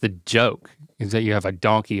is. That's the joke, is that you have a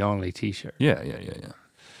donkey only t-shirt. Yeah.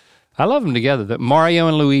 I love them together, Mario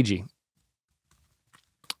and Luigi.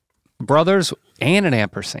 Brothers and an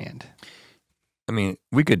ampersand. I mean,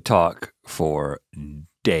 we could talk for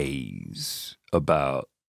days about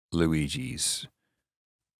Luiginess.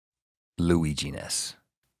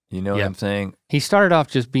 You know what I'm saying? He started off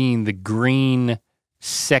just being the green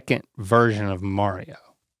second version of Mario.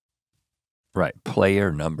 Right,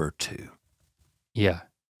 player number 2. Yeah.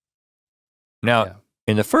 Now,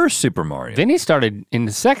 in the first Super Mario. Then in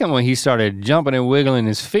the second one, he started jumping and wiggling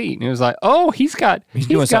his feet. And it was like, oh, he's got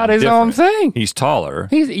his own thing. He's taller.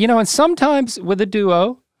 And sometimes with a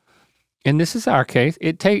duo, and this is our case,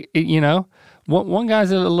 one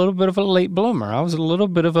guy's a little bit of a late bloomer. I was a little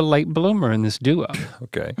bit of a late bloomer in this duo.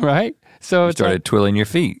 Okay. Right? So you started twiddling your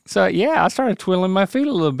feet. So I started twiddling my feet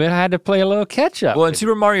a little bit. I had to play a little catch up. Well, in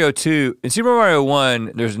Super Mario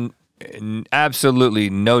 1, there's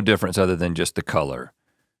absolutely no difference other than just the color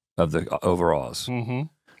of the overalls. Mm-hmm.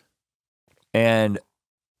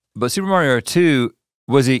 But Super Mario 2,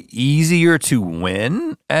 was it easier to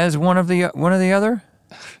win as one of the other?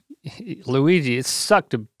 Luigi, it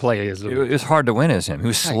sucked to play as Luigi. It was hard to win as him. He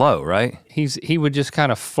was slow, right? He would just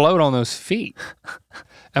kind of float on those feet.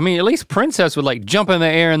 I mean, at least Princess would like jump in the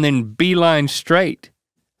air and then beeline straight.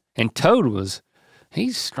 And Toad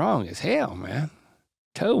he's strong as hell, man.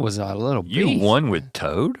 Toad was a little beast. You won with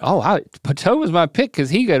Toad? Oh, Toad was my pick because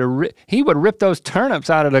he would rip those turnips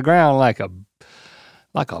out of the ground like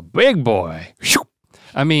a big boy.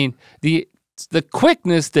 I mean, the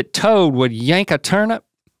quickness that Toad would yank a turnip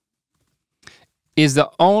is the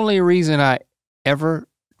only reason I ever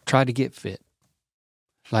tried to get fit.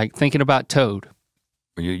 Like thinking about Toad.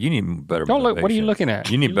 You need better Don't motivation. look, what are you looking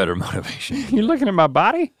at? You need better motivation. You looking at my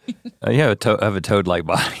body? You have a Toad-like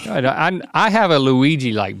body. I have a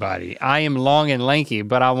Luigi-like body. I am long and lanky,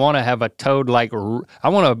 but I want to have a Toad-like. I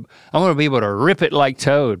want to be able to rip it like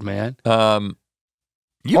Toad, man.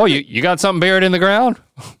 You got something buried in the ground?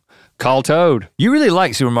 Call Toad. You really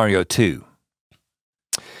like Super Mario 2.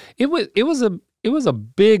 It was a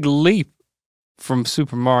big leap from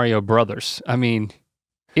Super Mario Brothers. I mean,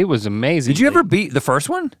 it was amazing. Did you ever beat the first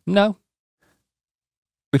one? No.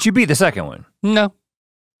 But you beat the second one? No.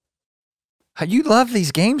 You love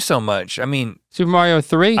these games so much. I mean, Super Mario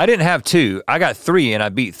 3? I didn't have 2. I got 3 and I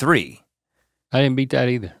beat 3. I didn't beat that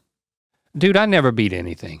either. Dude, I never beat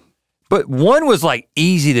anything. But 1 was like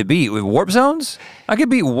easy to beat with warp zones. I could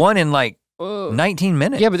beat 1 in like 19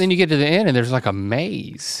 minutes. Yeah, but then you get to the end and there's like a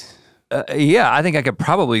maze. Yeah, I think I could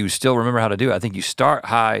probably still remember how to do it. I think you start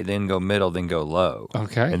high, then go middle, then go low.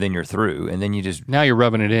 Okay. And then you're through, and then you just now you're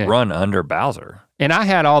rubbing it in. Run under Bowser. And I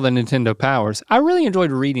had all the Nintendo powers. I really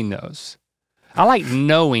enjoyed reading those. I like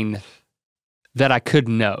knowing that I could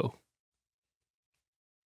know.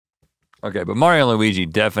 Okay, but Mario and Luigi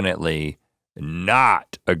definitely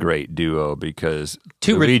not a great duo because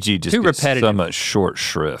Luigi just gets repetitive. so much short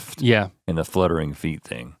shrift. Yeah. In the fluttering feet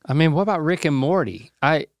thing. I mean, what about Rick and Morty?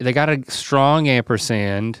 They got a strong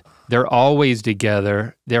ampersand. They're always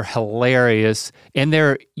together. They're hilarious, and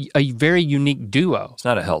they're a very unique duo. It's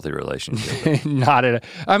not a healthy relationship.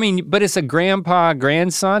 But it's a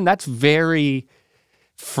grandpa-grandson. That's very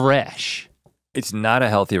fresh. It's not a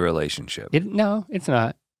healthy relationship. No, it's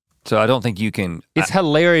not. So I don't think you can. It's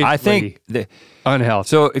hilarious. I think unhealthy.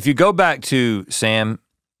 So if you go back to Sam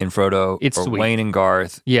and Frodo, it's or sweet. Wayne and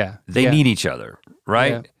Garth, they need each other,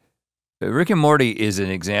 right? Yeah. Rick and Morty is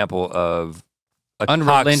an example of a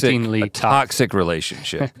toxic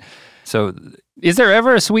relationship. So, is there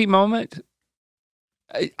ever a sweet moment?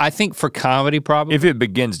 I think for comedy, probably. If it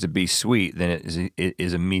begins to be sweet, then it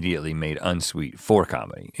is immediately made unsweet for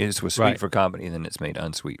comedy. It was sweet for comedy, and then it's made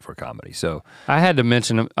unsweet for comedy. So I had to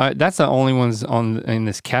mention them. That's the only ones in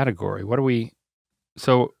this category.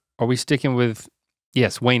 So are we sticking with?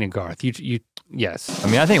 Yes, Wayne and Garth. Yes. I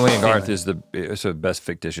mean, I think Wayne and Garth is the best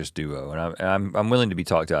fictitious duo, and I'm willing to be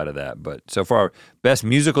talked out of that. But so far, best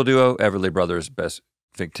musical duo, Everly Brothers. Best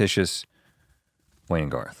fictitious, Wayne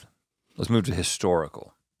and Garth. Let's move to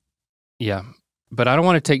historical. Yeah, but I don't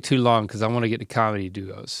want to take too long because I want to get to comedy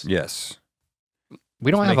duos. Yes.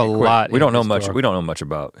 We don't have a lot. We don't know much. We don't know much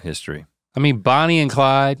about history. I mean, Bonnie and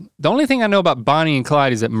Clyde. The only thing I know about Bonnie and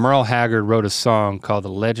Clyde is that Merle Haggard wrote a song called "The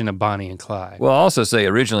Legend of Bonnie and Clyde." Well, I'll also say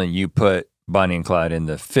originally you put Bonnie and Clyde in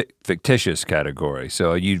the fictitious category,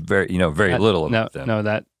 so you know very little about them. No,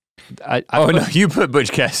 that. You put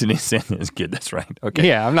Butch Cassidy in as kid. That's right. Okay.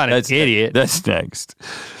 Yeah, I'm not an idiot. That's next.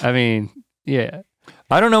 I mean, yeah.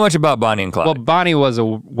 I don't know much about Bonnie and Clyde. Well, Bonnie was a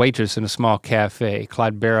waitress in a small cafe.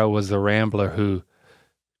 Clyde Barrow was the rambler who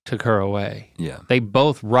took her away. Yeah. They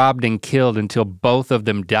both robbed and killed until both of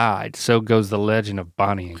them died. So goes the legend of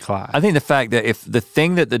Bonnie and Clyde. I think the fact that if the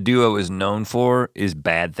thing that the duo is known for is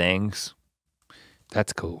bad things.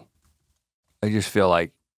 That's cool. I just feel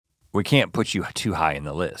like we can't put you too high in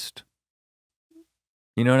the list.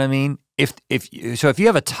 You know what I mean? If you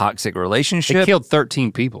have a toxic relationship, they killed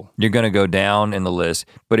 13 people. You're gonna go down in the list.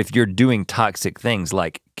 But if you're doing toxic things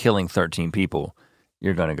like killing 13 people,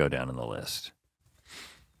 you're gonna go down in the list.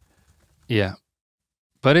 Yeah,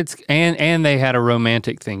 but it's and they had a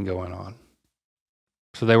romantic thing going on,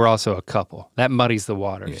 so they were also a couple. That muddies the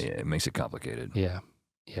waters. Yeah, it makes it complicated. Yeah,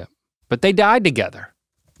 but they died together.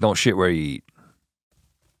 Don't shit where you eat.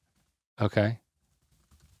 Okay.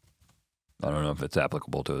 I don't know if it's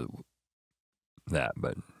applicable to that,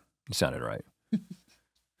 but it sounded right.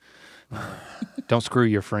 Don't screw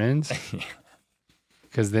your friends,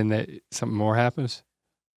 because then something more happens.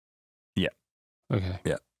 Yeah. Okay.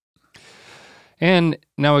 Yeah. And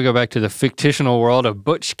now we go back to the fictional world of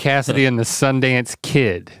Butch Cassidy and the Sundance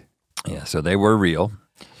Kid. Yeah, so they were real.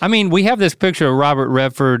 I mean, we have this picture of Robert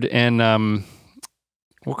Redford and,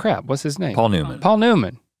 well, crap, what's his name? Paul Newman. Paul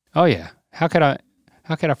Newman. Oh yeah. How could I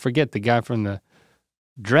How could I forget the guy from the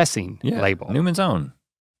dressing label? Newman's Own.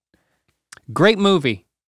 Great movie,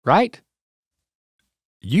 right?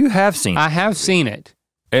 You have seen it. I have seen it.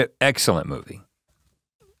 Excellent movie.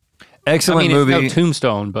 Excellent movie. It's no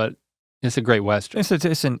Tombstone, but it's a great Western.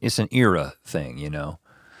 It's an era thing, you know.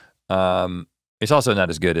 It's also not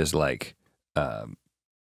as good as like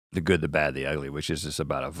The Good, the Bad, the Ugly, which is just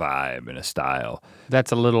about a vibe and a style.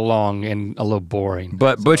 That's a little long and a little boring.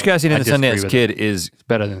 But so Butch Cassidy and the Sundance Kid is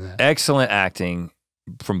better than that. Excellent acting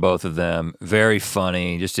from both of them. Very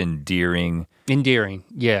funny, just endearing. Endearing,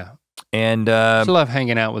 yeah. And I love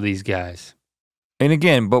hanging out with these guys. And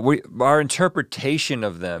again, but our interpretation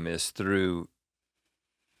of them is through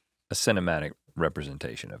a cinematic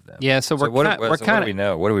representation of them. Yeah, so we're kind of. What do we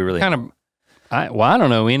know? What do we really know? I don't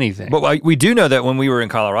know anything. But we do know that when we were in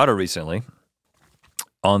Colorado recently,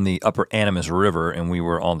 on the Upper Animas River, and we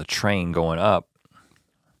were on the train going up,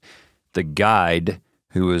 the guide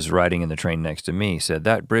who was riding in the train next to me said,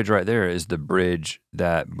 that bridge right there is the bridge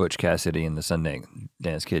that Butch Cassidy and the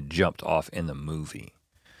Sundance Kid jumped off in the movie.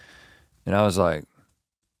 And I was like,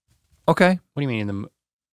 okay. What do you mean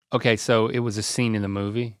okay, so it was a scene in the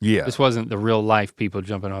movie? Yeah. This wasn't the real life people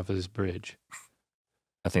jumping off of this bridge.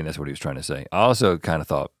 I think that's what he was trying to say. I also kind of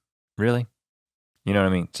thought, really? You know what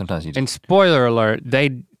I mean? Sometimes you just... And spoiler alert,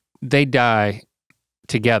 they die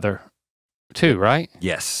together too, right?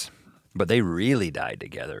 Yes, but they really died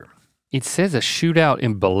together. It says a shootout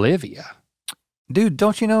in Bolivia. Dude,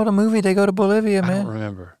 don't you know the movie? They go to Bolivia, man. I don't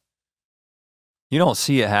remember. You don't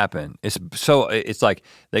see it happen. It's like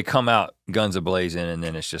they come out guns a-blazing, and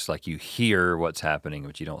then it's just like you hear what's happening,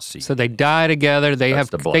 but you don't see. So they die together. They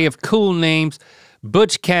have cool names.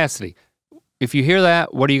 Butch Cassidy. If you hear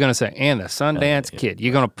that, what are you gonna say? And the Sundance Kid.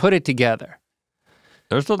 You're gonna put it together.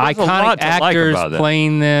 There's a iconic lot to actors like about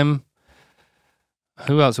playing them.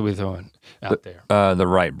 Who else are we throwing out there? The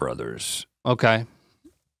Wright brothers. Okay.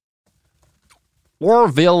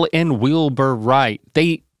 Orville and Wilbur Wright.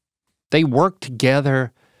 They worked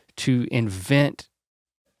together to invent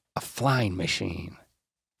a flying machine.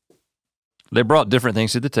 They brought different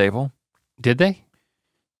things to the table. Did they?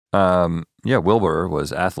 Yeah, Wilbur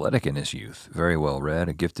was athletic in his youth, very well read,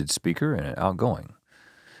 a gifted speaker, and outgoing.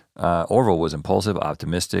 Orville was impulsive,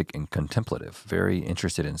 optimistic, and contemplative, very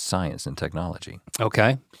interested in science and technology.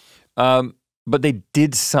 Okay. But they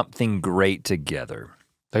did something great together.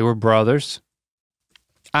 They were brothers.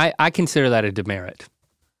 I consider that a demerit.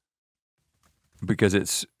 Because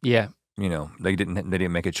it's, yeah, you know, they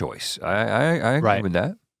didn't make a choice. I agree with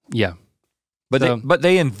that. Yeah. But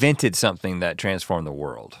they invented something that transformed the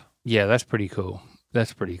world. Yeah, that's pretty cool.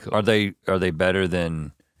 That's pretty cool. Are they better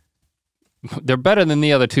than? They're better than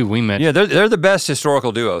the other two we mentioned. Yeah, they're the best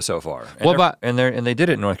historical duo so far. And they did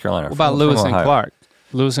it in North Carolina. What about Lewis and Clark?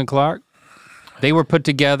 Lewis and Clark? They were put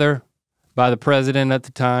together by the president at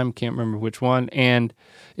the time, can't remember which one, and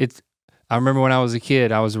I remember when I was a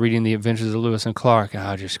kid, I was reading The Adventures of Lewis and Clark, and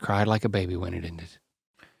I just cried like a baby when it ended.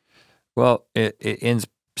 Well, it ends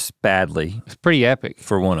badly. It's pretty epic.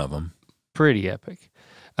 For one of them. Pretty epic.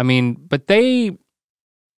 I mean, but they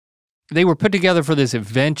were put together for this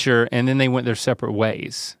adventure, and then they went their separate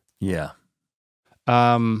ways. Yeah.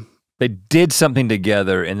 They did something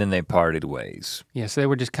together, and then they parted ways. Yeah, so they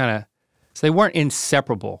were just so they weren't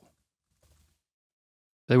inseparable.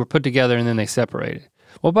 They were put together, and then they separated.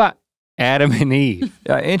 What about Adam and Eve?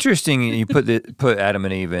 Interesting you put Adam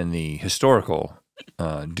and Eve in the historical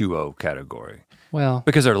duo category. Well,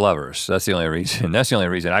 because they're lovers. That's the only reason. That's the only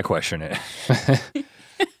reason I question it.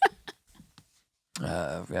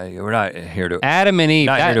 We're not here to Adam and Eve.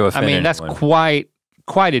 Not here to offend anyone. That's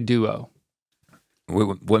quite a duo. We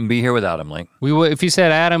wouldn't be here without them, Link. We would. If you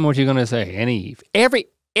said Adam, what are you gonna say? And Eve.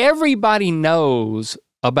 Everybody knows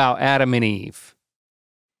about Adam and Eve.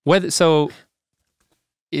 So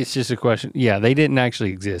it's just a question. Yeah, they didn't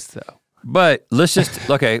actually exist though. But let's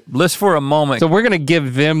for a moment. So we're gonna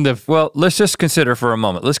give them let's just consider for a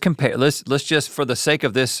moment. Let's compare, let's just, for the sake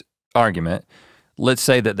of this argument, let's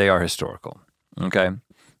say that they are historical, okay?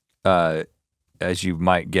 As you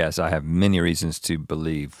might guess, I have many reasons to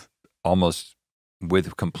believe almost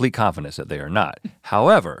with complete confidence that they are not.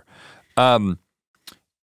 However, they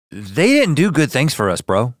didn't do good things for us,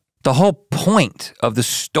 bro. The whole point of the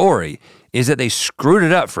story is that they screwed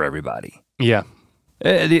it up for everybody. Yeah.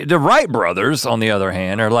 The Wright brothers, on the other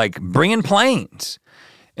hand, are like bringing planes.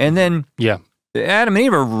 And then Adam and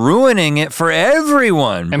Eve are ruining it for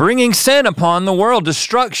everyone, and bringing sin upon the world,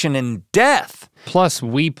 destruction and death. Plus,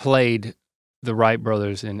 we played the Wright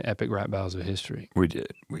brothers in Epic Rap Battles of History. We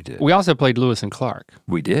did. We also played Lewis and Clark.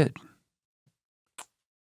 We did.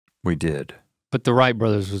 but the Wright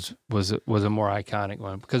brothers was a more iconic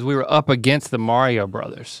one because we were up against the Mario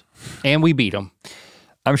brothers, and we beat them.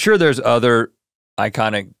 I'm sure there's other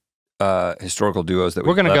iconic historical duos that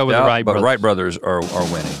we're going to go with the Wright brothers. But Wright brothers are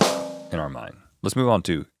winning in our mind. Let's move on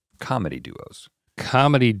to comedy duos.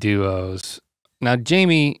 Comedy duos. Now,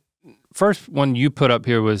 Jamie, first one you put up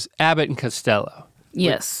here was Abbott and Costello.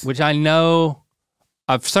 Yes. Which I know,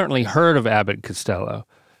 I've certainly heard of Abbott and Costello.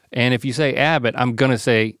 And if you say Abbott, I'm gonna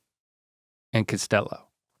say and Costello.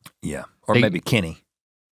 Yeah, or maybe Kenny.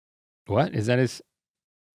 What, is that his,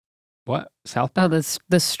 what, South? Oh, the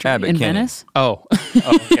street Abbott in Kenny. Venice? Oh,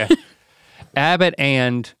 okay. Abbott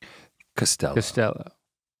and Costello.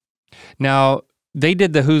 Now, they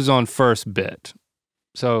did the Who's On First bit.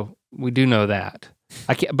 So we do know that.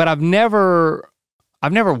 But I've never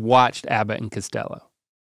watched Abbott and Costello.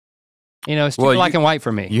 You know, it's too black and white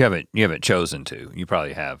for me. You haven't chosen to. You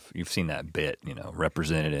probably have. You've seen that bit, you know,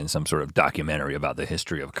 represented in some sort of documentary about the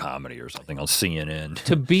history of comedy or something on CNN.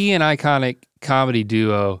 To be an iconic comedy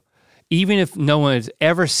duo, even if no one has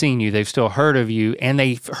ever seen you, they've still heard of you and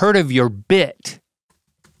they've heard of your bit.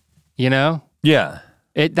 You know? Yeah.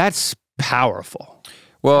 That's powerful.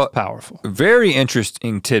 Well, it's powerful. Very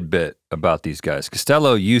interesting tidbit about these guys.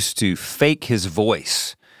 Costello used to fake his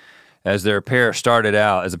voice as the pair started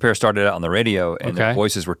out on the radio, and their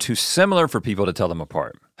voices were too similar for people to tell them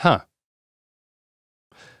apart. Huh.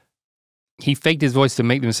 He faked his voice to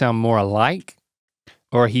make them sound more alike,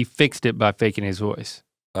 or he fixed it by faking his voice?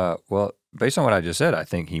 Well, based on what I just said, I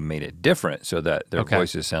think he made it different so that their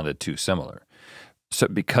voices sounded too similar. So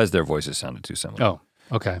because their voices sounded too similar. Oh,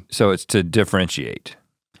 okay. So it's to differentiate.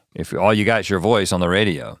 If all you got is your voice on the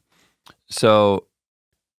radio. So,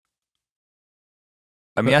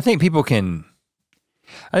 I mean, I think people can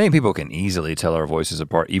easily tell our voices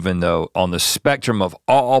apart, even though on the spectrum of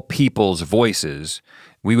all people's voices,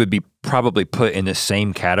 we would be probably put in the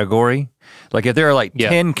same category. Like if there are like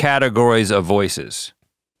 10 categories of voices.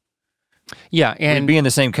 Yeah, and we'd be in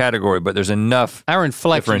the same category, but there's enough our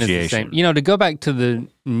inflection is the same. You know, to go back to the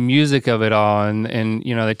music of it all, and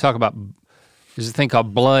you know, they talk about, there's a thing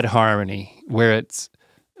called blood harmony, where it's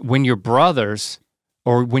when you're brothers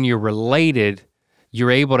or when you're related,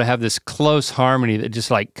 you're able to have this close harmony that just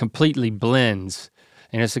like completely blends.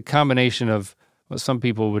 And it's a combination of what some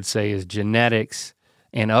people would say is genetics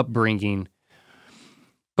and upbringing.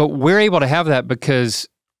 But we're able to have that because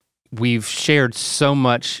we've shared so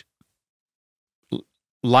much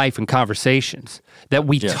life and conversations that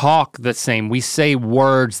we talk the same. We say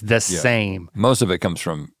words the same. Most of it comes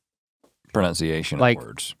from pronunciation of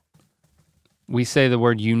words. We say the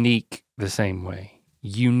word unique the same way.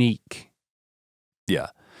 Unique. Yeah.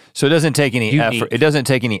 So it doesn't take any effort. It doesn't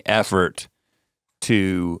take any effort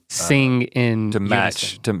to sing in to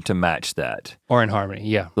match to match that. Or in harmony,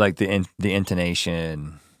 yeah. Like the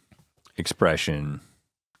intonation, expression.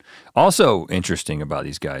 Also interesting about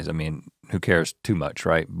these guys, I mean, who cares too much,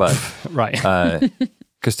 right? But right.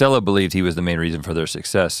 Costello believed he was the main reason for their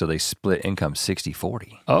success, so they split income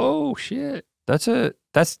 60-40. Oh shit. That's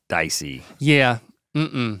dicey. Yeah.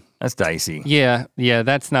 That's dicey. Yeah,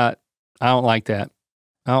 that's not, I don't like that.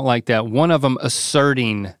 I don't like that. One of them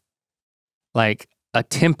asserting like a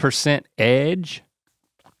 10% edge.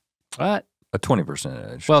 What? A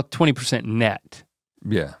 20% edge. Well, 20% net.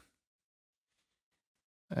 Yeah.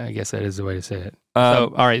 I guess that is the way to say it.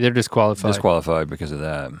 So, all right, they're disqualified. Disqualified because of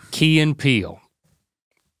that. Key and Peele.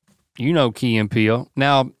 You know Key and Peele.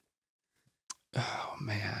 Now, oh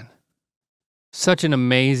man. Such an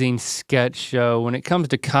amazing sketch show. When it comes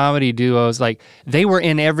to comedy duos, like they were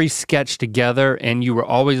in every sketch together and you were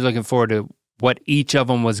always looking forward to what each of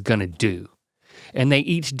them was gonna do. And they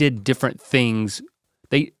each did different things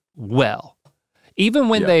even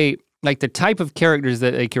when they, like the type of characters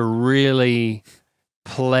that they could really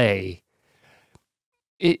play,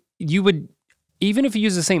 you would, even if you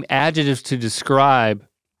use the same adjectives to describe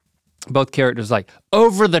both characters, like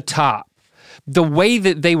over the top, the way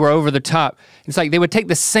that they were over the top, it's like they would take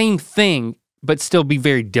the same thing, but still be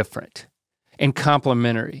very different and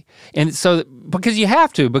complementary. And so, because you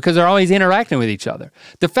have to, because they're always interacting with each other.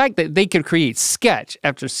 The fact that they could create sketch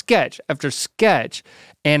after sketch after sketch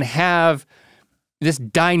and have this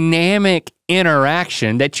dynamic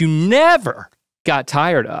interaction that you never got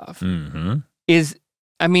tired of is,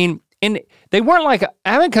 I mean, and they weren't like,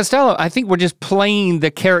 Abbott and Costello, I think, were just playing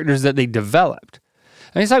the characters that they developed.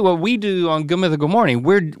 I mean, it's like what we do on Good Mythical Morning.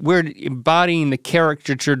 We're embodying the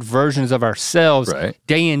caricatured versions of ourselves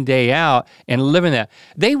day in, day out, and living that.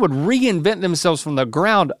 They would reinvent themselves from the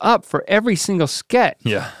ground up for every single sketch.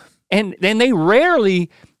 Yeah. And then they rarely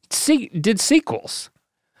did sequels.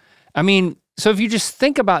 I mean, so if you just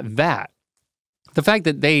think about that, the fact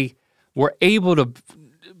that they were able to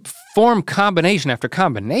form combination after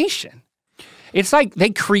combination. It's like they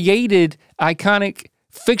created iconic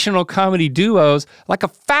fictional comedy duos like a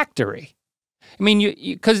factory. I mean,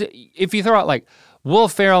 because if you throw out like Will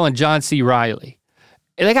Ferrell and John C. Reilly,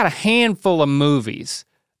 they got a handful of movies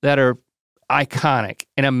that are iconic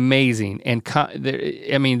and amazing, and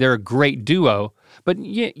they're a great duo, but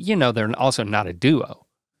you know they're also not a duo.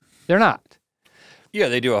 They're not. Yeah,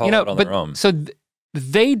 they do a whole lot on their own. So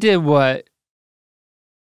they did what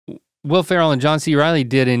Will Ferrell and John C. Reilly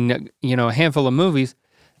did in a handful of movies.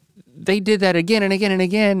 They did that again and again and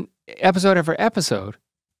again, episode after episode.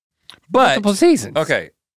 But multiple seasons.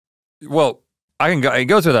 Okay, well, it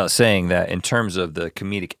goes without saying that in terms of the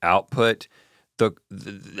comedic output,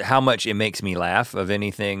 how much it makes me laugh of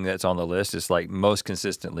anything that's on the list is like most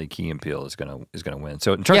consistently Key and Peele is gonna win.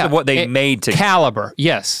 So in terms of what they made to caliber,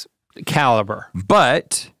 yes, caliber.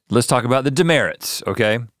 But let's talk about the demerits,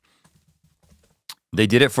 okay? They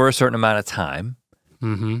did it for a certain amount of time,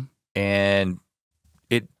 and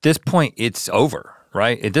at this point it's over,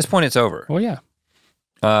 right? At this point it's over. Well, yeah.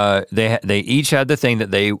 They each had the thing that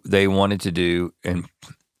they wanted to do, and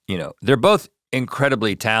they're both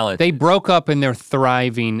incredibly talented. They broke up and they're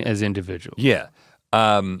thriving as individuals. Yeah.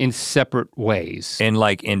 In separate ways. And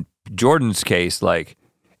like in Jordan's case, like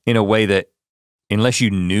in a way that unless you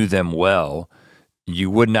knew them well, you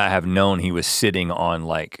would not have known he was sitting on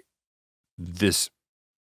like this,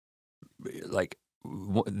 like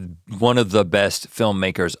one of the best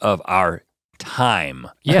filmmakers of our time.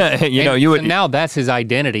 Yeah, you would. Now that's his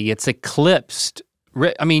identity. It's eclipsed.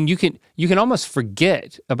 I mean, you can almost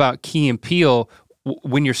forget about Key and Peele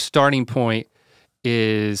when your starting point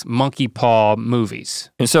is Monkey Paw movies.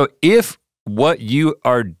 And so if what you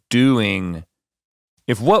are doing,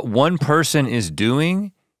 if what one person is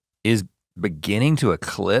doing is beginning to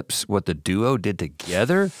eclipse what the duo did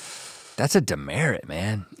together, that's a demerit,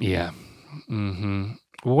 man. Yeah. Mm-hmm.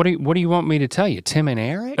 What do you want me to tell you, Tim and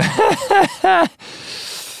Eric? Tim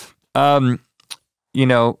and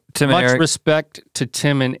Eric. Much respect to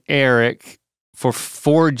Tim and Eric for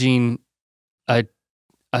forging a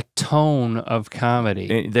tone of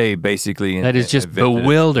comedy. They basically that is just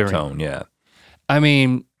bewildering. Tone, yeah. I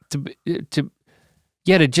mean, to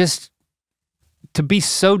be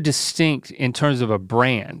so distinct in terms of a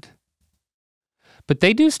brand. But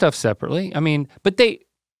they do stuff separately. I mean, but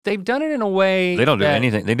they've done it in a way. They don't do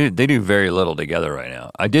anything. They do very little together right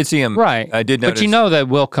now. I did see them. Right. I did notice. But you know that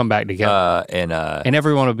we'll come back together. And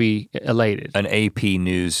everyone will be elated. An AP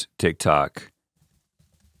News TikTok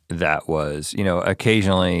that was,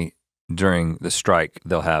 occasionally during the strike,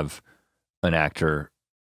 they'll have an actor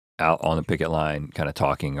out on the picket line kind of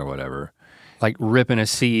talking or whatever. Like ripping a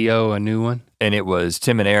CEO a new one? And it was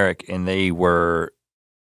Tim and Eric, and they were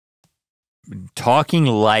talking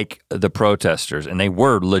like the protesters, and they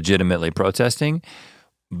were legitimately protesting,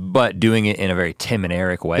 but doing it in a very Tim and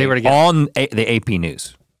Eric way. They were together on the AP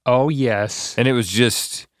News. Oh yes, and it was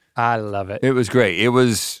just. I love it. It was great.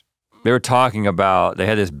 They were talking about. They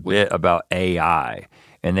had this bit about AI,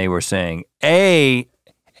 and they were saying, I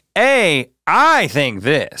think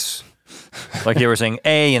this," like they were saying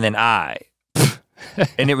A and then I.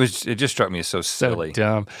 And it just struck me as so silly.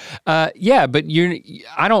 So dumb. Yeah, but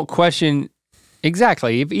I don't question,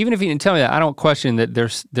 exactly, even if you didn't tell me that, I don't question that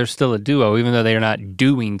they're still a duo, even though they're not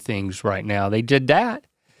doing things right now. They did that.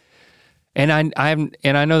 And I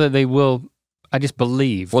know that they will, I just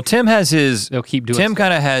believe. Well, they'll keep doing Tim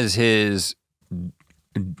kind of has his,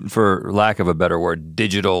 for lack of a better word,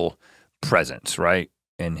 digital presence, right?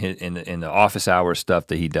 And in the office hour stuff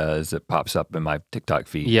that he does that pops up in my TikTok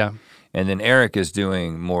feed. Yeah. And then Eric is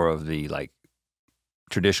doing more of the like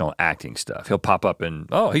traditional acting stuff. He'll pop up and,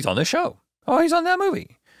 oh, he's on this show. Oh, he's on that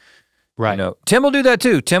movie. Right. Tim will do that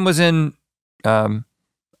too. Tim was in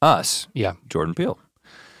Us. Yeah. Jordan Peele.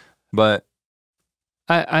 But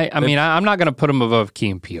I mean, I'm not gonna put him above Key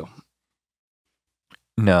and Peele.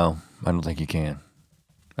 No, I don't think you can.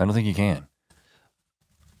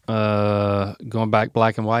 Going back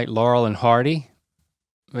black and white, Laurel and Hardy.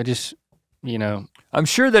 I just, I'm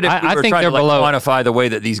sure that if we were think trying to below. quantify the way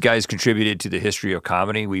that these guys contributed to the history of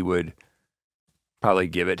comedy, we would probably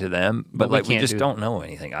give it to them. But we just don't know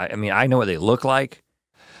anything. I mean, I know what they look like,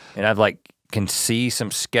 and I've can see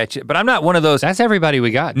some sketches, but I'm not one of those. That's everybody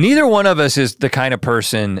we got. Neither one of us is the kind of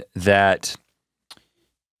person that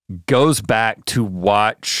goes back to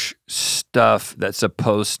watch stuff that's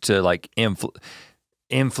supposed to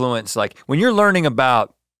influence, like when you're learning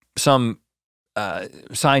about some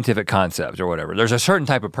scientific concept or whatever, there's a certain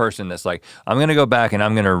type of person that's like, I'm gonna go back and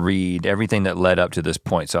I'm gonna read everything that led up to this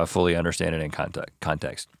point so I fully understand it in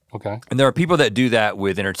context. Okay. And there are people that do that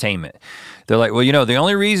with entertainment. They're like, well, you know, the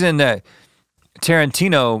only reason that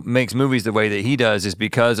Tarantino makes movies the way that he does is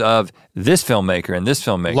because of this filmmaker and this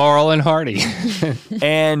filmmaker. Laurel and Hardy.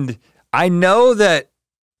 And I know that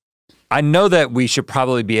we should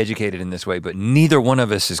probably be educated in this way, but neither one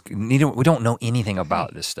of us we don't know anything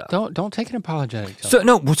about this stuff. Don't take an apologetic. So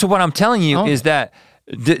what I'm telling you is that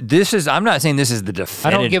I'm not saying this is the definitive.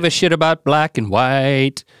 I don't give a shit about black and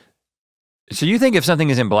white. So you think if something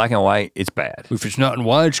is in black and white, it's bad? If it's not in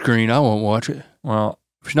widescreen, I won't watch it. Well,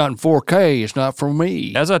 if it's not in 4K, it's not for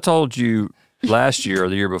me. As I told you last year or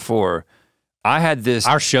the year before, I had this.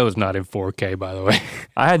 Our show's not in 4K, by the way.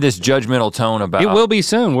 I had this judgmental tone about. It will be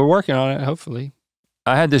soon. We're working on it, hopefully.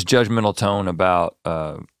 I had this judgmental tone about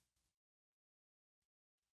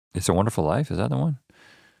It's a Wonderful Life. Is that the one?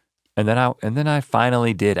 And then I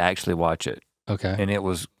finally did actually watch it. Okay. And it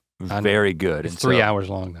was very good. It's 3 hours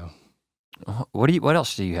long though. What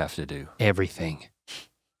else do you have to do? Everything.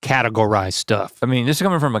 Categorize stuff. I mean, this is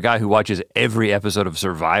coming from a guy who watches every episode of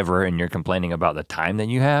Survivor, and you're complaining about the time that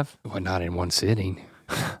you have? Well, not in one sitting.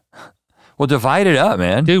 Well, divide it up,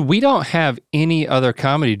 man. Dude, we don't have any other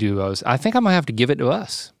comedy duos. I think I'm gonna have to give it to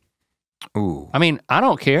us. Ooh. I mean, I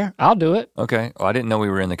don't care. I'll do it. Okay. Well, I didn't know we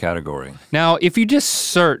were in the category. Now, if you just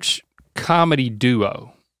search comedy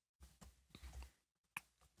duo,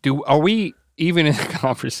 are we even in the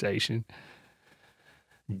conversation?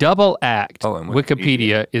 Double act, and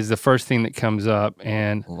Wikipedia is the first thing that comes up,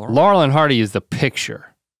 and Laurel and Hardy is the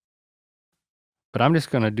picture. But I'm just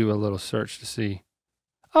gonna do a little search to see.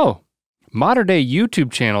 Oh, modern day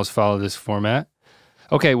YouTube channels follow this format.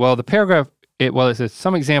 Okay, well the paragraph, it says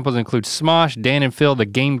some examples include Smosh, Dan and Phil, the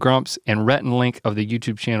Game Grumps, and Rhett Link of the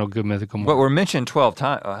YouTube channel Good Mythical Morning. But we're mentioned 12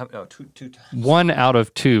 times. No, two times. 1 out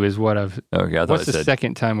of 2 is what I've. Okay, I thought what's the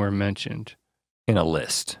second time we're mentioned? In a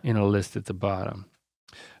list. In a list at the bottom.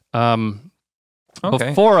 Okay.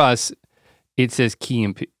 Before us, it says Key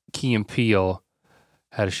and Peele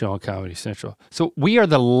had a show on Comedy Central. So we are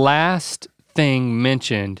the last thing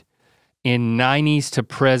mentioned in 90s to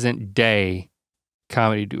present day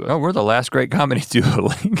comedy duo. Oh, we're the last great comedy duo,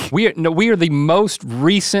 Link. We are the most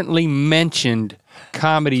recently mentioned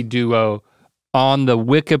comedy duo on the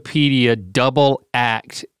Wikipedia double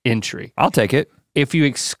act entry. I'll take it. If you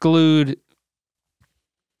exclude,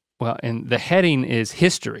 well, and the heading is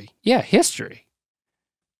history. Yeah, history.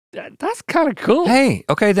 That's kind of cool. Hey,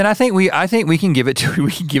 okay, then I think we can give it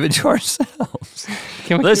to ourselves.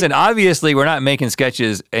 Listen, obviously we're not making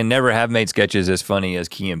sketches and never have made sketches as funny as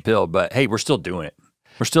Key and Peele, but hey, we're still doing it.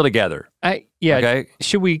 We're still together. Yeah. Okay.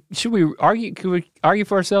 Should we argue? Could we argue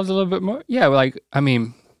for ourselves a little bit more? Yeah. Like, I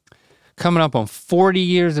mean, coming up on 40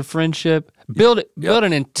 years of friendship, build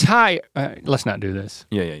an entire. Let's not do this.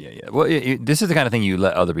 Yeah. Well, this is the kind of thing you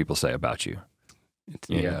let other people say about you.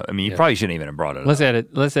 You know, I mean, you probably shouldn't even have brought it up.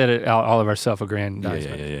 Let's edit out all of our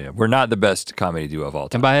self-aggrandizement. Yeah. We're not the best comedy duo of all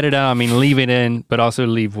time. And by edit out, I mean leave it in, but also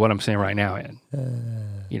leave what I'm saying right now in.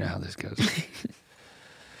 You know how this goes.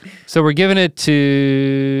 So we're giving it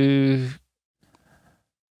to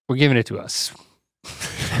us.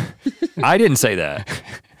 I didn't say that.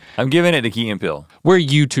 I'm giving it to Key and Peele. We're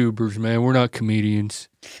YouTubers, man. We're not comedians.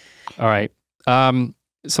 All right.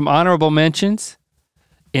 Some honorable mentions.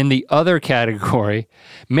 In the other category,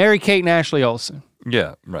 Mary-Kate and Ashley Olsen.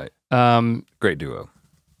 Yeah, right. Great duo.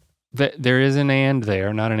 There is an and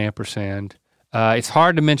there, not an ampersand. It's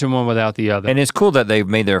hard to mention one without the other. And it's cool that they've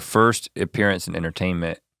made their first appearance in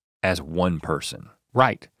entertainment as one person.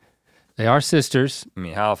 Right. They are sisters. I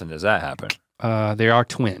mean, how often does that happen? They are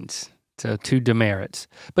twins, so 2 demerits.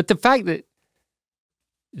 But the fact that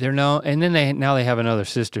they're and then now they have another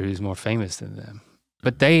sister who's more famous than them.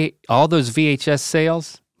 But all those VHS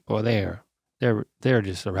sales, boy, they're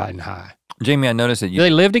just riding high. Jamie, I noticed that Do they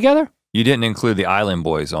live together? You didn't include the Island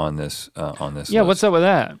Boys on this Yeah, list. What's up with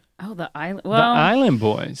that? Oh, the Island. Well, the Island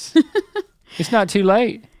Boys. It's not too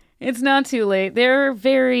late. It's not too late. They're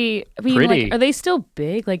very pretty. Like, are they still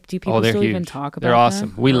big? Like, do people still even talk about them? They're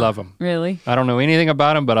awesome. We love them. Really? I don't know anything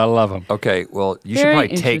about them, but I love them. Okay, well, you should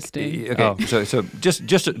probably take. Okay, so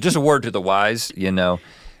just a word to the wise. You know,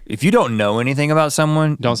 if you don't know anything about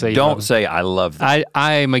someone, don't say I love them.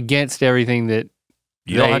 I am against everything that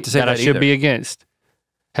you don't have to say that I should be against.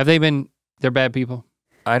 Have they been? They're bad people.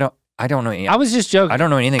 I don't know. I was just joking. I don't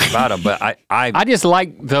know anything about them, but I just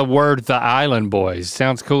like the word "the Island Boys."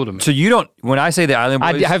 Sounds cool to me. So you don't. When I say the Island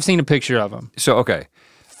Boys, I have seen a picture of them. So okay,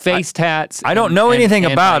 face tats. I don't know anything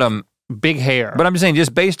about them. Big hair. But I'm just saying,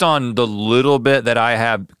 just based on the little bit that I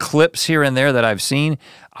have clips here and there that I've seen,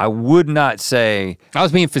 I would not say I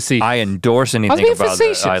was being facetious. I endorse anything about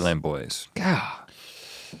the Island Boys. God,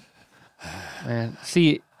 man.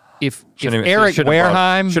 See, if Eric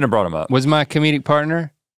Wareheim shouldn't have brought him up. Was my comedic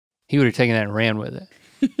partner, he would have taken that and ran with it.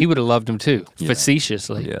 He would have loved him too,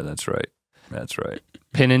 facetiously. Yeah, that's right. That's right.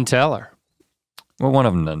 Penn and Teller. Well, one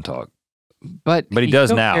of them doesn't talk. But he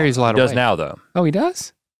does now. He does now though. Oh, he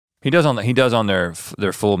does? He does on their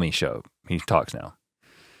Fool Me show. He talks now.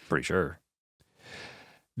 Pretty sure.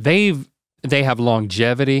 They have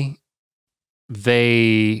longevity.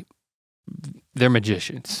 They're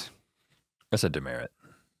magicians. That's a demerit.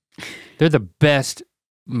 They're the best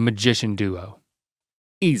magician duo.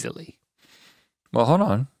 Easily. Well, hold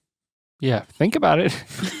on. Yeah, think about it.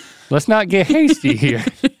 Let's not get hasty here.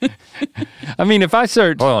 I mean, if I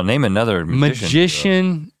search... Hold on, name another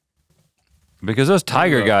magician. Because those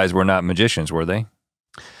Tiger guys were not magicians, were they?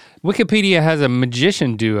 Wikipedia has a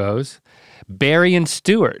magician duos. Barry and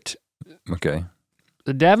Stewart. Okay.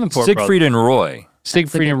 The Davenport Siegfried brothers. and Roy.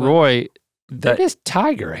 Siegfried and Roy. That is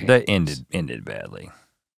Tiger hands. That ended badly.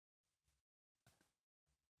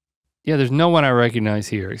 Yeah, there's no one I recognize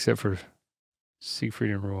here except for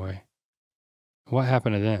Siegfried and Roy. What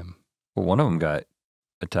happened to them? Well, one of them got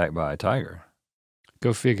attacked by a tiger.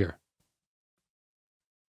 Go figure.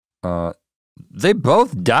 They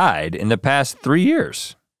both died in the past 3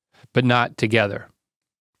 years. But not together.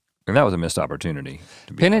 And that was a missed opportunity.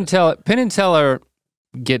 Penn and Teller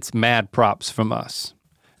gets mad props from us.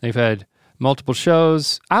 They've had multiple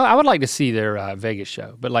shows. I would like to see their Vegas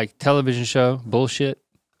show, but like television show, bullshit.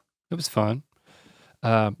 It was fun.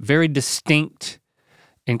 Very distinct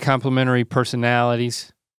and complementary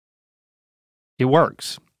personalities. It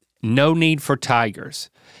works. No need for tigers.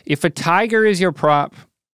 If a tiger is your prop,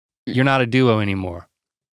 you're not a duo anymore,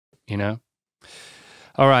 you know?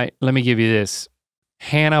 All right, let me give you this.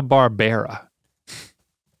 Hanna-Barbera.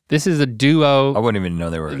 This is a duo. I wouldn't even know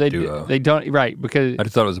they were a duo. They don't, right, because. I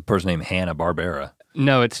just thought it was a person named Hanna-Barbera.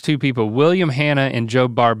 No, it's two people. William Hanna and Joe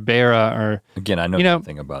Barbera are. Again, I know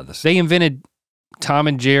nothing about this. They invented Tom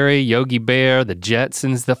and Jerry, Yogi Bear, the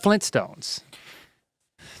Jetsons, the Flintstones.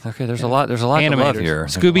 Okay, there's a lot to love here.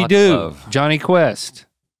 Scooby-Doo, Johnny Quest.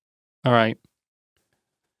 All right.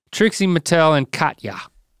 Trixie Mattel and Katya.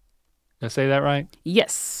 Did I say that right?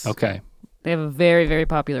 Yes. Okay. They have a very, very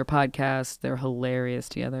popular podcast. They're hilarious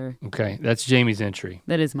together. Okay, that's Jamie's entry.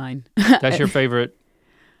 That is mine. That's your favorite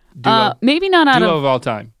duo? Maybe not duo of all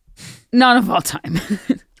time. Not of all time.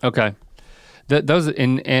 Okay. Those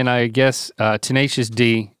and I guess Tenacious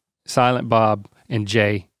D, Silent Bob, and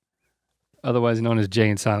Jay, otherwise known as Jay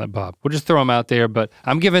and Silent Bob. We'll just throw them out there, but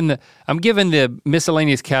I'm giving the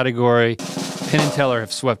miscellaneous category. Penn and Teller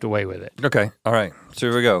have swept away with it. Okay, all right. So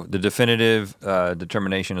here we go. The definitive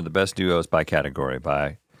determination of the best duos by category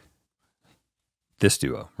by this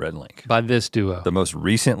duo, Rhett Link. By this duo. The most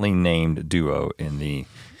recently named duo in the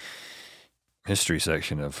history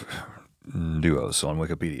section of duos on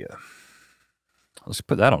Wikipedia. Let's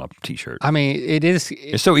put that on a t-shirt. I mean,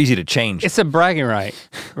 it's so easy to change. It's a bragging right,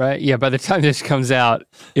 right? Yeah, by the time this comes out,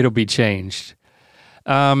 it'll be changed.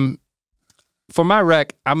 For my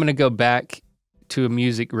rec, I'm gonna go back to a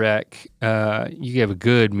music rec. You gave a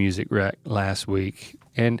good music rec last week.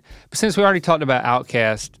 And since we already talked about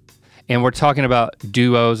Outkast and we're talking about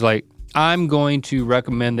duos, like I'm going to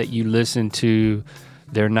recommend that you listen to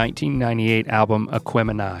their 1998 album,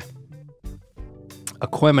 Aquemini.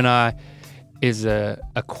 Aquemini is a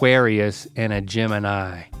Aquarius and a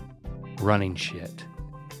Gemini running shit.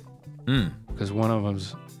 Because one of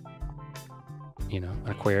them's, an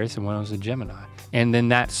Aquarius and one of them's a Gemini. And then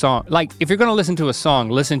that song, like if you're gonna listen to a song,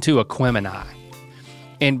 listen to Aquemini.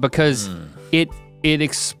 And because it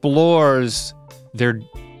explores the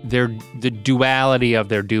duality of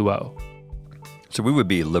their duo. So we would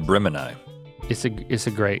be Librimini. It's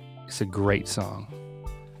a great song.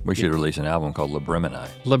 We should release an album called Librimini.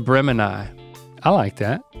 Librimini. I like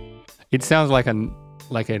that. It sounds like a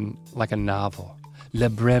novel.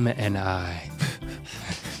 Librimini.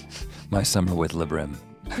 My summer with Librim.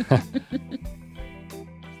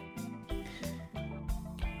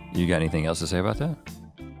 You got anything else to say about that?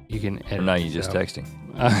 You can edit. Or now you just texting.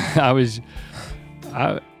 I was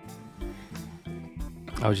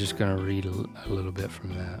just gonna read a little bit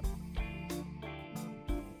from that.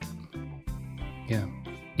 Yeah.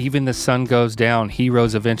 Even the sun goes down,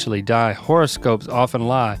 heroes eventually die, horoscopes often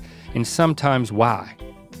lie, and sometimes why?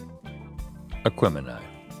 Aquemini.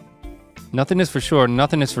 Nothing is for sure,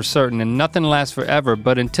 nothing is for certain, and nothing lasts forever,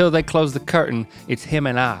 but until they close the curtain, it's him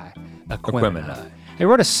and I, Aquemini. They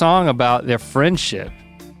wrote a song about their friendship.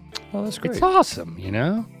 Oh, that's great. It's awesome,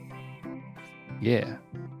 Yeah.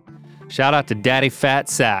 Shout out to Daddy Fat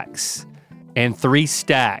Sacks and 3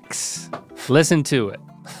 Stacks. Listen to it.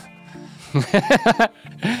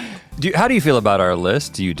 How do you feel about our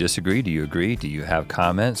list? Do you disagree? Do you agree? Do you have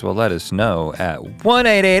comments? Well, let us know at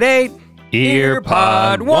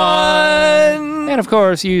 1-888-EARPOD1. And of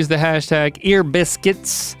course, use the hashtag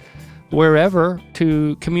earbiscuits wherever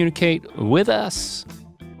to communicate with us.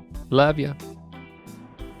 Love you.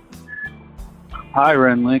 Hi,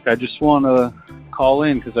 Rhett Link. I just want to call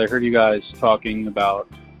in because I heard you guys talking about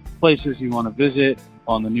places you want to visit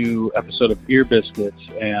on the new episode of Ear Biscuits,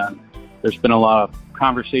 and there's been a lot of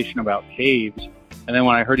conversation about caves. And then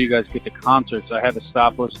when I heard you guys get to concerts, I had to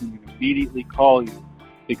stop listening and immediately call you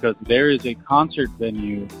because there is a concert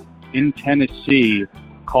venue in Tennessee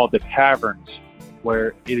called the Caverns,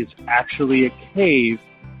 where it is actually a cave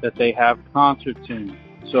that they have concerts in.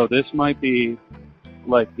 So this might be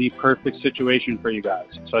like the perfect situation for you guys.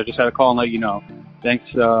 So I just had to call and let you know. Thanks.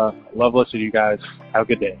 Love listening to you guys. Have a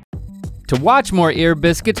good day. To watch more Ear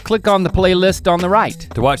Biscuits, click on the playlist on the right.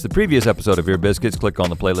 To watch the previous episode of Ear Biscuits, click on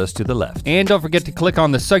the playlist to the left. And don't forget to click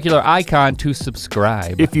on the circular icon to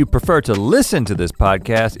subscribe. If you prefer to listen to this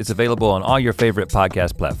podcast, it's available on all your favorite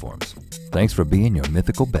podcast platforms. Thanks for being your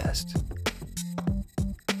mythical best.